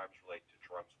Florida crimes relate to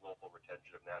Trump's willful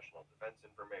retention of national defense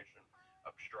information,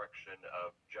 obstruction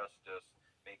of justice,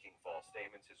 making false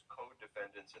statements. His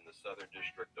co-defendants in the Southern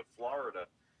District of Florida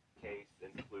case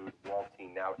include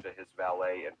Waltine Nauta, his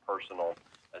valet and personal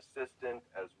assistant,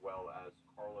 as well as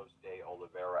Carlos de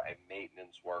Oliveira, a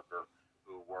maintenance worker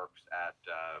who works at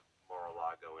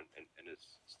Mar-a-Lago and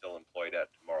is still employed at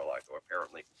Mar-a-Lago,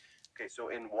 apparently. Okay, so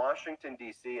in Washington,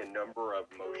 D.C., a number of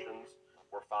motions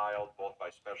were filed both by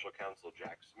Special Counsel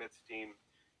Jack Smith's team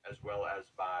as well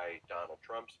as by Donald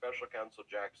Trump. Special Counsel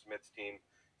Jack Smith's team,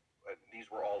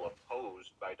 these were all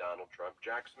opposed by Donald Trump.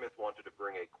 Jack Smith wanted to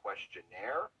bring a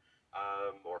questionnaire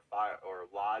or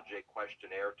lodge a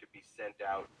questionnaire to be sent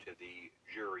out to the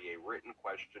jury, a written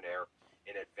questionnaire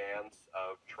in advance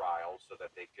of trial so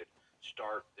that they could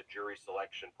start the jury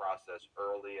selection process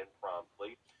early and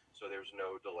promptly so there's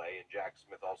no delay. And Jack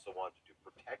Smith also wanted to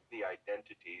protect the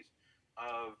identities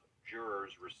of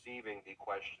jurors receiving the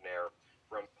questionnaire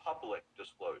from public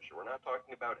disclosure. We're not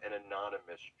talking about an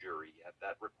anonymous jury yet.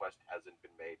 That request hasn't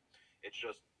been made. It's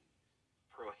just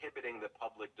prohibiting the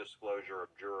public disclosure of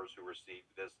jurors who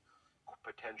received this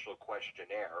potential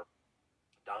questionnaire.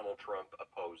 Donald Trump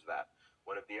opposed that.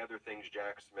 One of the other things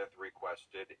Jack Smith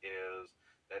requested is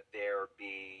that there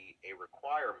be a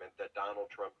requirement that Donald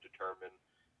Trump determine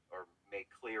or make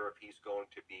clear if he's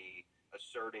going to be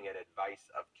asserting an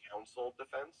advice of counsel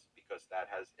defense, because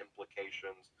that has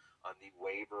implications on the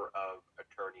waiver of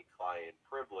attorney-client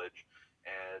privilege.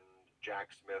 And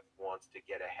Jack Smith wants to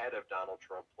get ahead of Donald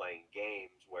Trump playing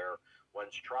games where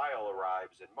once trial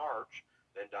arrives in March,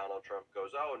 then Donald Trump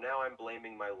goes, oh, now I'm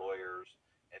blaming my lawyers,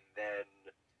 and then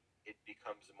it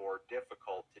becomes more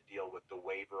difficult to deal with the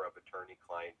waiver of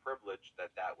attorney-client privilege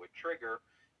that would trigger,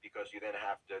 because you then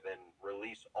have to then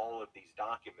release all of these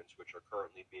documents which are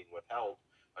currently being withheld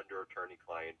under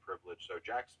attorney-client privilege. So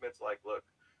Jack Smith's like, look,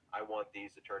 I want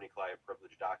these attorney-client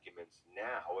privilege documents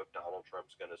now if Donald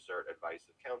Trump's going to assert advice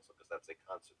of counsel, because that's a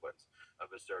consequence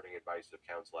of asserting advice of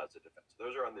counsel as a defense.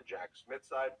 Those are on the Jack Smith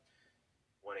side.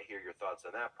 Want to hear your thoughts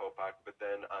on that, Popak. But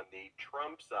then on the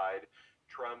Trump side,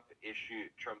 Trump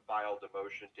filed a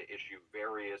motion to issue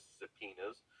various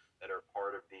subpoenas that are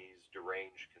part of these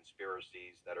deranged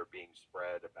conspiracies that are being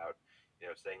spread about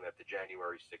saying that the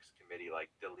January 6th committee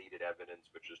deleted evidence,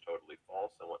 which is totally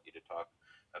false. I want you to talk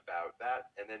about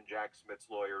that. And then Jack Smith's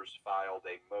lawyers filed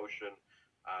a motion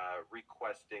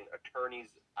requesting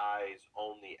attorney's eyes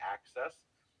only access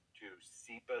to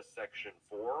SEPA Section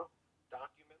 4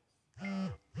 documents.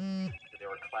 There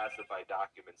were classified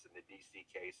documents in the D.C.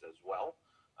 case as well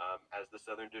as the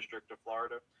Southern District of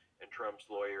Florida. And Trump's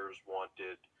lawyers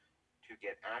wanted to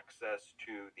get access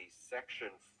to the Section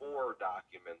 4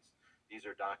 documents. These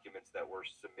are documents that were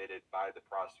submitted by the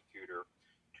prosecutor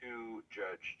to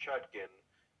Judge Chutkan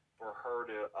for her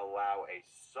to allow a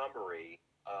summary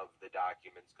of the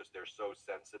documents because they're so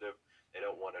sensitive. They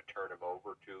don't want to turn them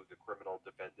over to the criminal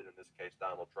defendant, in this case,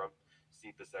 Donald Trump.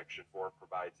 SEPA Section 4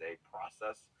 provides a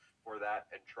process for that,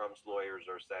 and Trump's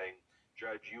lawyers are saying,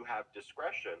 Judge, you have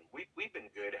discretion. We've been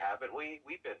good, haven't we?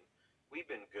 We've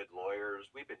been good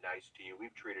lawyers. We've been nice to you.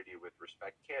 We've treated you with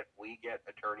respect. Can't we get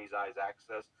attorney's eyes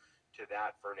access to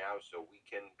that for now so we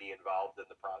can be involved in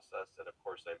the process? And of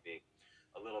course, I'm being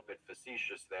a little bit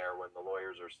facetious there when the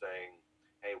lawyers are saying,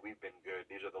 hey, we've been good.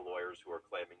 These are the lawyers who are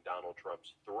claiming Donald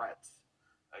Trump's threats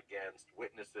against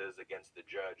witnesses, against the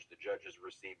judge. The judge has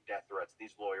received death threats.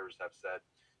 These lawyers have said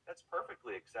that's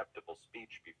perfectly acceptable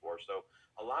speech before. So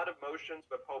a lot of motions,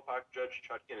 but Popak, Judge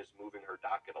Chutkan is moving her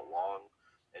docket along,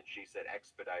 and she said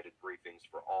expedited briefings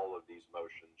for all of these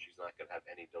motions. She's not going to have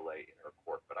any delay in her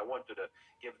court. But I wanted to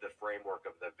give the framework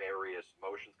of the various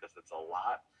motions because it's a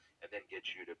lot, and then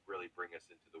get you to really bring us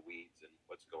into the weeds and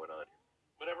what's going on here.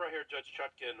 Whenever I hear Judge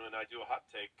Chutkan, when I do a hot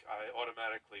take, I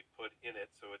automatically put in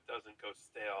it so it doesn't go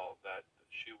stale that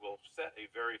she will set a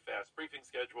very fast briefing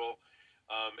schedule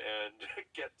and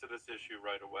get to this issue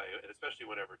right away, and especially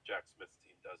whenever Jack Smith's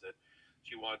team does it.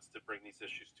 She wants to bring these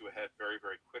issues to a head very,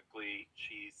 very quickly.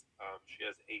 She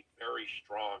has a very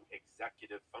strong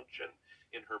executive function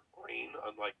in her brain,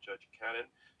 unlike Judge Cannon.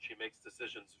 She makes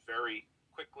decisions very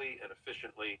quickly and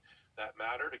efficiently that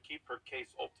matter to keep her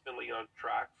case ultimately on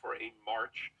track for a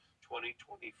March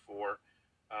 2024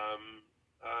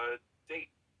 date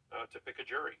to pick a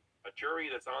jury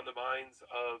that's on the minds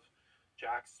of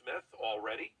Jack Smith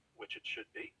already, which it should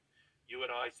be. You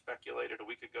and I speculated a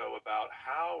week ago about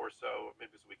how, or so,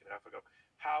 maybe it was a week and a half ago,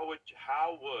 how would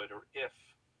or if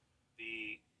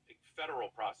the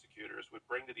federal prosecutors would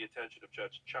bring to the attention of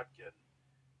Judge Chutkan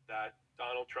that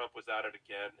Donald Trump was at it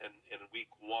again, and in week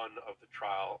one of the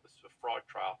trial, this fraud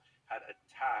trial, had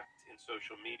attacked in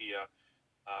social media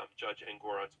Judge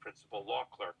Engoron's principal law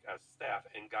clerk as staff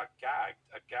and got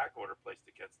a gag order placed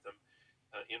against him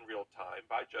in real time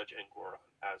by Judge Engoron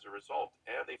as a result.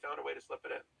 And they found a way to slip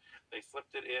it in. They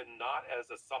slipped it in not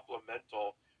as a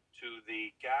supplemental to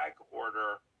the gag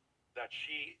order that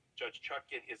Judge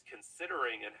Chutkan, is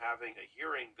considering and having a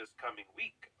hearing this coming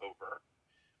week over,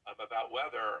 about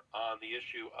whether on the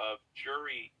issue of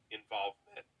jury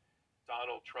involvement,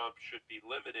 Donald Trump should be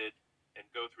limited and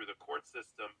go through the court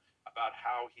system about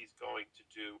how he's going to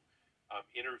do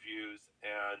interviews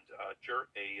and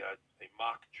a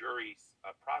mock jury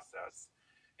process,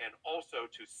 and also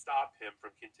to stop him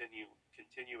from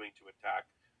continuing to attack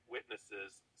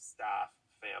witnesses, staff,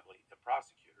 family, and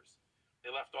prosecutors. They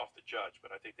left off the judge,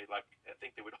 but I think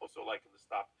they would also like him to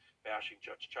stop bashing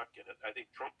Judge Chutkan. I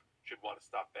think Trump should want to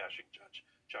stop bashing Judge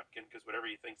Chutkan, because whatever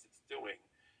he thinks it's doing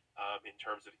in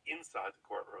terms of inside the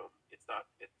courtroom, it's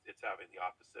having the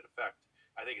opposite effect.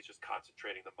 I think it's just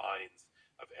concentrating the minds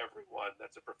of everyone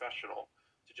that's a professional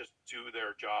to just do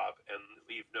their job and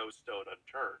leave no stone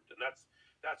unturned. And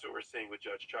that's what we're seeing with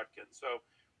Judge Chutkan. So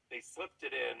they slipped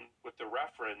it in with the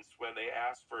reference when they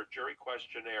asked for a jury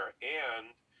questionnaire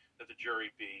and that the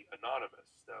jury be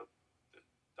anonymous. Now,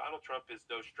 Donald Trump is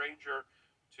no stranger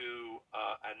to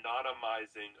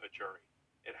anonymizing a jury.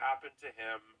 It happened to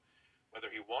him, whether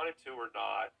he wanted to or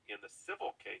not, in the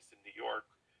civil case in New York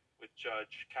with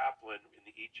Judge Kaplan in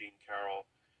the E. Jean Carroll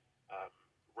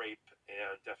rape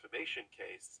and defamation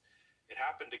case. It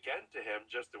happened again to him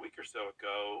just a week or so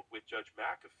ago with Judge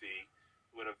McAfee,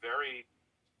 who in a very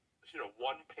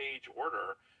one-page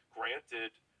order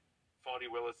granted Fani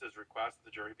Willis's request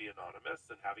that the jury be anonymous,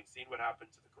 and having seen what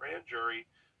happened to the grand jury,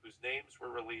 whose names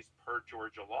were released per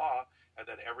Georgia law, and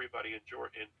then everybody in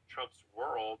Trump's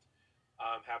world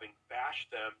having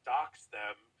bashed them, doxed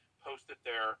them, posted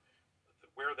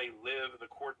where they live and the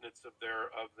coordinates of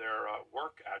their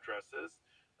work addresses,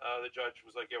 the judge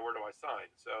was like, yeah, where do I sign?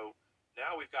 So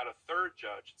now we've got a third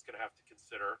judge that's going to have to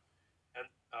consider and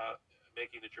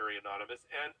making the jury anonymous.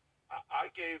 And I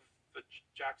gave the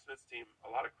Jack Smith's team a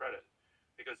lot of credit,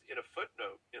 because in a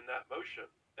footnote in that motion,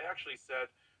 they actually said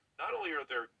not only are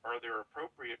there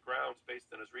appropriate grounds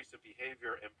based on his recent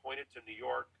behavior, and pointed to New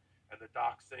York and the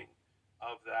doxing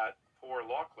of that poor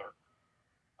law clerk.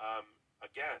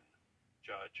 Again,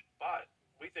 Judge, but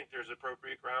we think there's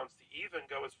appropriate grounds to even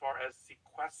go as far as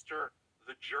sequester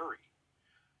the jury.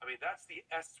 I mean, that's the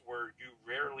S word you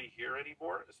rarely hear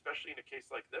anymore, especially in a case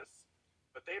like this.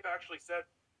 But they've actually said,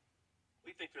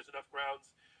 we think there's enough grounds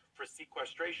for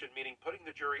sequestration, meaning putting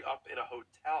the jury up in a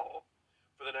hotel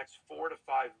for the next 4 to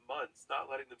 5 months, not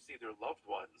letting them see their loved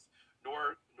ones,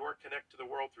 nor connect to the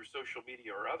world through social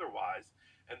media or otherwise.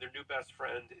 And their new best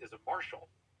friend is a marshal,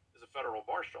 is a federal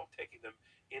marshal, taking them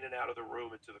in and out of the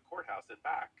room into the courthouse and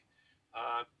back.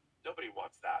 Nobody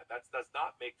wants that. That does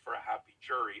not make for a happy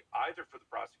jury, either for the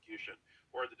prosecution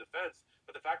or the defense.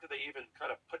 But the fact that they even kind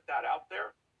of put that out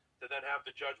there, to then have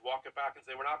the judge walk it back and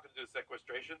say, we're not going to do the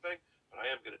sequestration thing, but I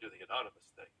am going to do the anonymous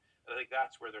thing. And I think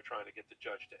that's where they're trying to get the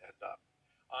judge to end up.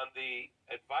 On the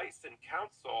advice and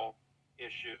counsel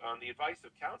issue,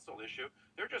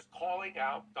 they're just calling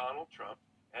out Donald Trump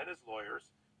and his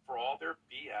lawyers for all their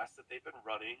BS that they've been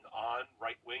running on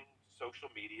right-wing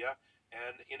social media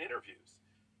and in interviews.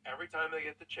 Every time they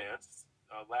get the chance,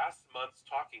 last month's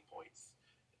talking points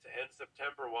to end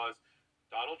September was,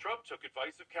 Donald Trump took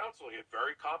advice of counsel. He had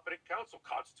very competent counsel,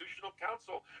 constitutional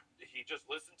counsel. He just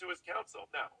listened to his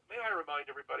counsel. Now, may I remind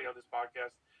everybody on this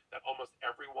podcast that almost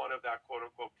every one of that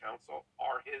quote-unquote counsel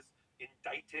are his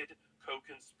indicted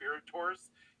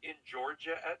co-conspirators in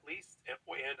Georgia, at least, and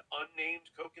unnamed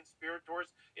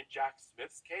co-conspirators in Jack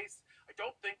Smith's case. I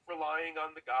don't think relying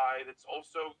on the guy that's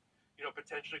also,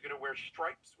 potentially going to wear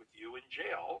stripes with you in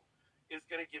jail is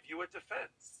going to give you a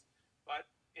defense. But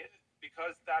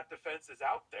because that defense is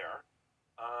out there,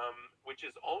 which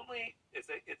is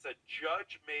it's a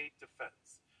judge-made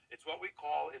defense. It's what we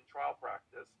call in trial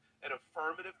practice an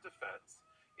affirmative defense.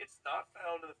 It's not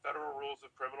found in the federal rules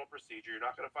of criminal procedure. You're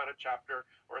not going to find a chapter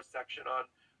or a section on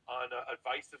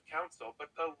advice of counsel, but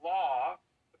the law,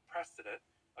 the precedent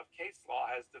of case law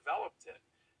has developed it.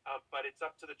 But it's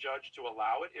up to the judge to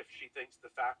allow it if she thinks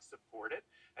the facts support it,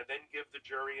 and then give the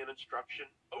jury an instruction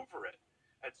over it.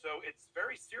 And so it's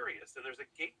very serious, and there's a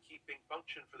gatekeeping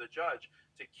function for the judge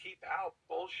to keep out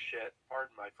bullshit,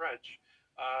 pardon my French,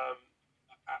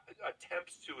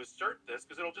 attempts to assert this,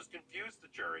 because it'll just confuse the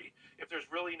jury if there's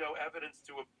really no evidence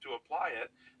to apply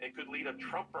it, and could lead a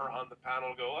Trumper on the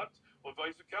panel to go, well,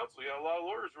 advice of counsel, you got a lot of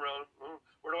lawyers around,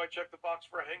 where do I check the box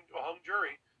for a hung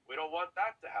jury? We don't want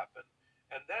that to happen.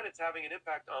 And then it's having an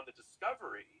impact on the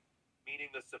discovery, meaning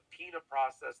the subpoena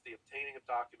process, the obtaining of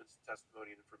documents,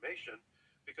 testimony, and information,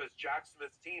 because Jack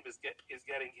Smith's team is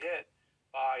getting hit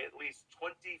by at least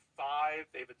 25,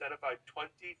 they've identified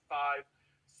 25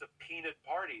 subpoenaed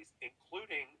parties,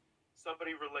 including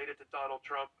somebody related to Donald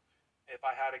Trump. If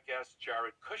I had to guess,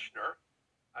 Jared Kushner,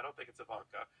 I don't think it's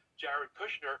Ivanka, Jared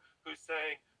Kushner, who's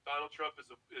saying Donald Trump is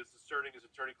asserting his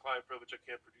attorney-client privilege, I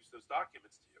can't produce those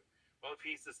documents to you. Well, if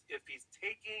he's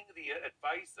taking the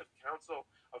advice of counsel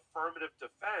affirmative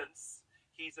defense,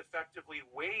 he's effectively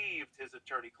waived his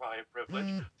attorney-client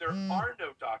privilege. There are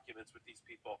no documents with these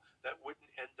people that wouldn't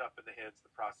end up in the hands of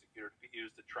the prosecutor to be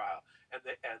used at trial. And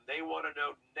they want to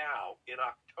know now, in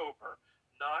October,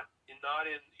 not in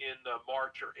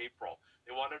March or April.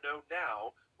 They want to know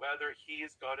now whether he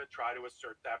is going to try to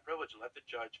assert that privilege and let the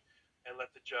judge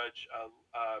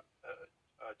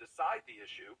decide the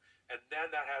issue. And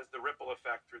then that has the ripple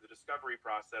effect through the discovery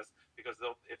process, because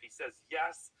if he says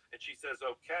yes and she says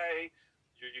okay,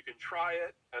 you can try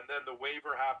it, and then the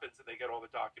waiver happens and they get all the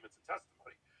documents and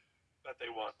testimony that they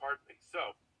want,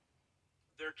 So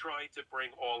they're trying to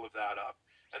bring all of that up.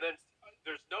 And then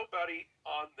there's nobody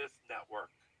on this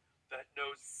network that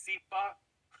knows SEPA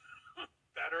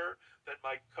better than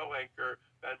my co-anchor,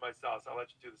 Ben myself. So I'll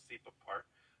let you do the SEPA part,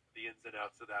 the ins and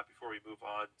outs of that, before we move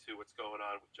on to what's going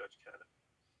on with Judge Kenneth.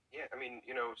 Yeah, I mean,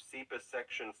 SEPA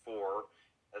Section 4,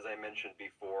 as I mentioned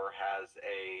before, has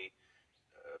a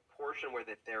portion where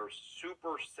there's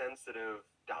super sensitive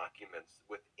documents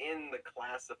within the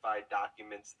classified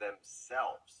documents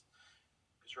themselves.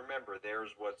 Because remember,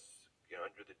 there's what's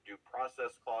under the Due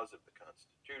Process Clause of the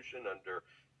Constitution, under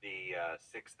the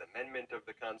Sixth Amendment of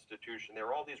the Constitution.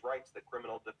 There are all these rights that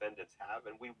criminal defendants have,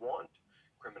 and we want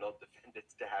criminal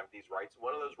defendants to have these rights.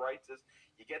 One of those rights is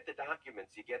you get the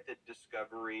documents, you get the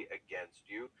discovery against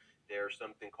you. There's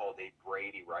something called a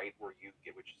Brady right, which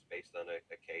is based on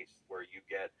a case where you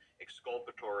get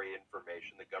exculpatory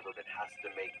information. The government has to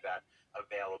make that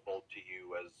available to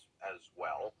you as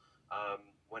well.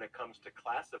 When it comes to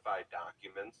classified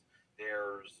documents,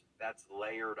 that's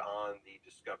layered on the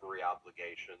discovery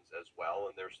obligations as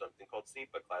well, and there's something called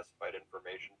SEPA, Classified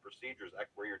Information Procedures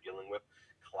Act, where you're dealing with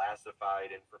classified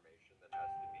information that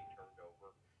has to be turned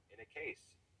over in a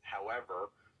case. However,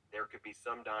 there could be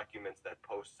some documents that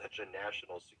pose such a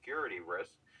national security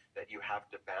risk that you have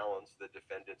to balance the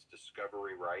defendant's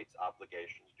discovery rights,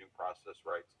 obligations, due process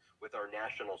rights with our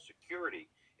national security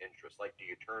interests. Like, do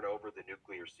you turn over the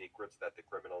nuclear secrets that the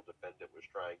criminal defendant was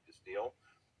trying to steal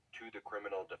to the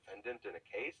criminal defendant in a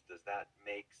case? Does that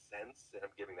make sense? And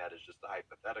I'm giving that as just a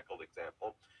hypothetical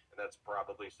example, and that's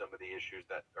probably some of the issues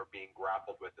that are being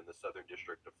grappled with in the Southern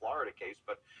District of Florida case,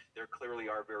 but there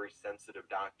clearly are very sensitive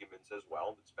documents as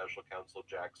well that Special Counsel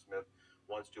Jack Smith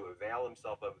wants to avail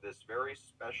himself of this very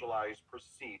specialized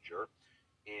procedure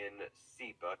in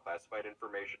CIPA, Classified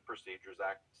Information Procedures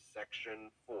Act,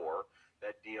 Section 4,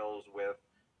 that deals with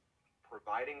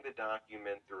providing the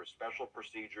document through a special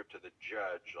procedure to the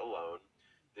judge alone.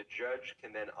 The judge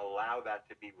can then allow that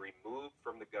to be removed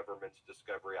from the government's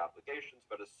discovery obligations,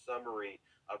 but a summary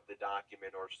of the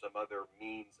document or some other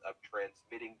means of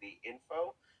transmitting the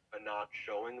info, but not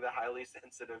showing the highly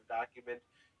sensitive document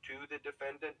to the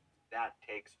defendant, that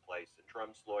takes place. And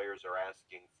Trump's lawyers are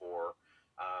asking for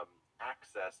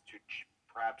access to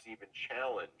perhaps even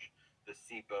challenge the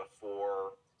CIPA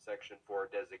for Section 4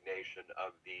 designation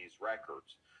of these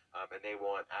records. And they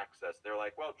want access. They're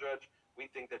like, well, Judge,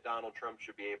 we think that Donald Trump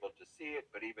should be able to see it,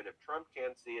 but even if Trump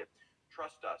can't see it,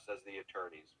 trust us as the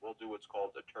attorneys. We'll do what's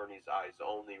called attorney's eyes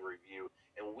only review,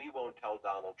 and we won't tell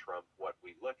Donald Trump what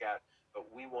we look at,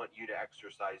 but we want you to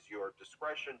exercise your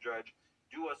discretion, Judge.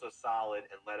 Do us a solid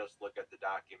and let us look at the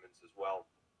documents as well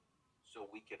so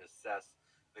we can assess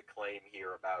the claim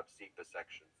here about CIPA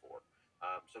Section 4.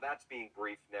 So that's being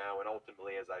briefed now, and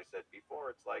ultimately, as I said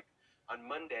before, it's like on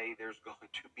Monday there's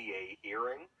going to be a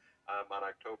hearing on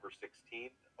October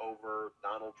 16th over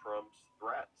Donald Trump's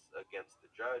threats against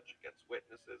the judge, against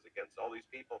witnesses, against all these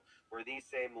people, where these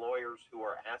same lawyers who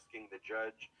are asking the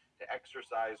judge to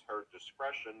exercise her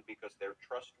discretion because they're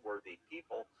trustworthy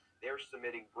people, they're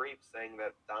submitting briefs saying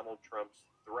that Donald Trump's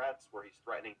threats, where he's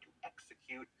threatening to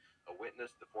execute a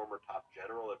witness, the former top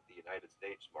general of the United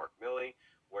States, Mark Milley,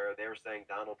 where they're saying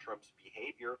Donald Trump's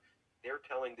behavior, they're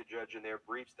telling the judge in their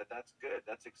briefs that that's good,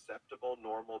 that's acceptable,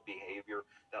 normal behavior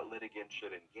that litigants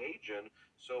should engage in.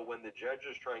 So when the judge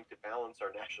is trying to balance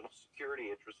our national security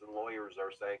interests and lawyers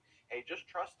are saying, hey, just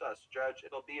trust us, judge,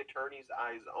 it'll be attorney's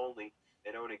eyes only,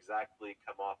 they don't exactly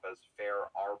come off as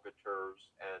fair arbiters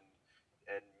and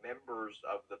members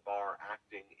of the bar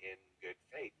acting in good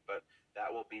faith. But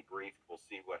that will be briefed. We'll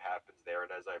see what happens there.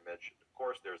 And as I mentioned, of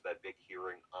course, there's that big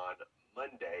hearing on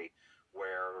Monday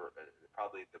where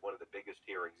probably one of the biggest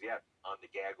hearings yet on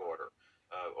the gag order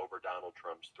over Donald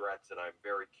Trump's threats. And I'm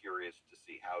very curious to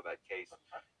see how that hearing...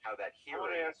 I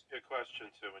want to ask you a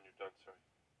question, too, when you're done, sorry.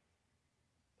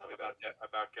 Tell me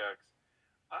about gags.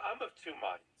 I'm of two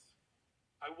minds.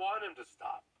 I want him to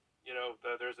stop. You know,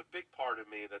 there's a big part of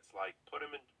me that's like, put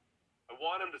him in... I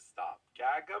want him to stop.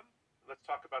 Gag him. Let's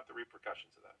talk about the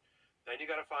repercussions of that. Then you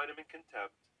got to find him in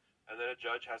contempt, and then a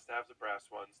judge has to have the brass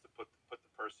ones to put the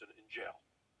person in jail.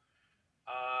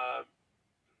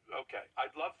 Okay,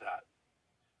 I'd love that.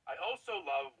 I also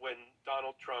love when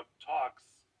Donald Trump talks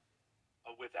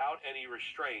without any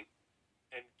restraint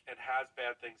and has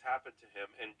bad things happen to him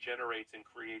and generates and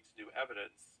creates new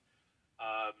evidence,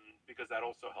 because that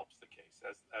also helps the case.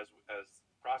 As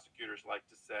prosecutors like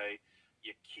to say,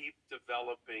 you keep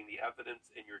developing the evidence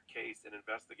in your case and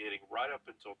investigating right up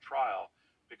until trial,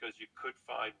 because you could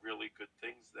find really good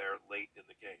things there late in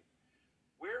the game.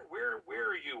 Where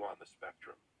are you on the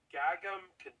spectrum? Gag him,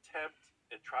 contempt,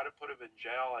 and try to put him in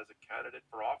jail as a candidate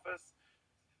for office,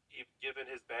 given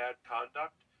his bad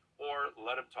conduct, or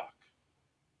let him talk?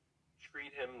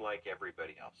 Treat him like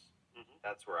everybody else.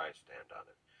 That's where I stand on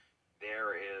it.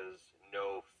 There is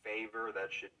no favor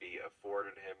that should be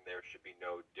afforded him. There should be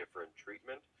no different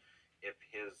treatment. If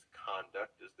his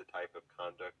conduct is the type of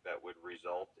conduct that would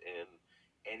result in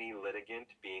any litigant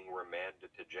being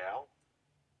remanded to jail,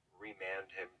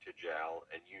 remand him to jail,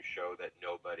 and you show that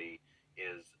nobody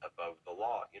is above the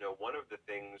law. You know, one of the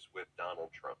things with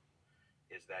Donald Trump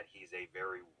is that he's a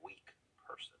very weak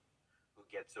person who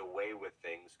gets away with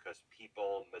things because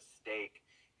people mistake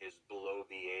his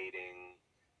bloviating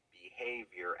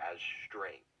behavior as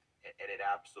strength, and it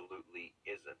absolutely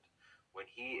isn't. When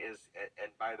he is,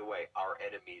 and by the way, our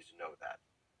enemies know that.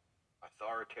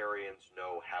 Authoritarians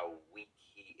know how weak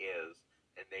he is,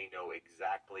 and they know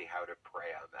exactly how to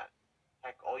prey on that.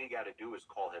 Heck, all you got to do is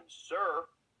call him sir,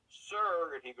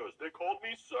 sir, and he goes, they called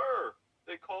me sir,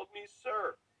 they called me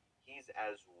sir. He's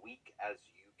as weak as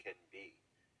you can be.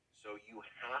 So you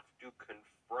have to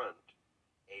confront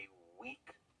a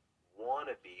weak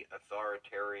wannabe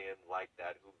authoritarian like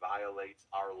that who violates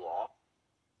our law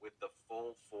with the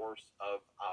full force of our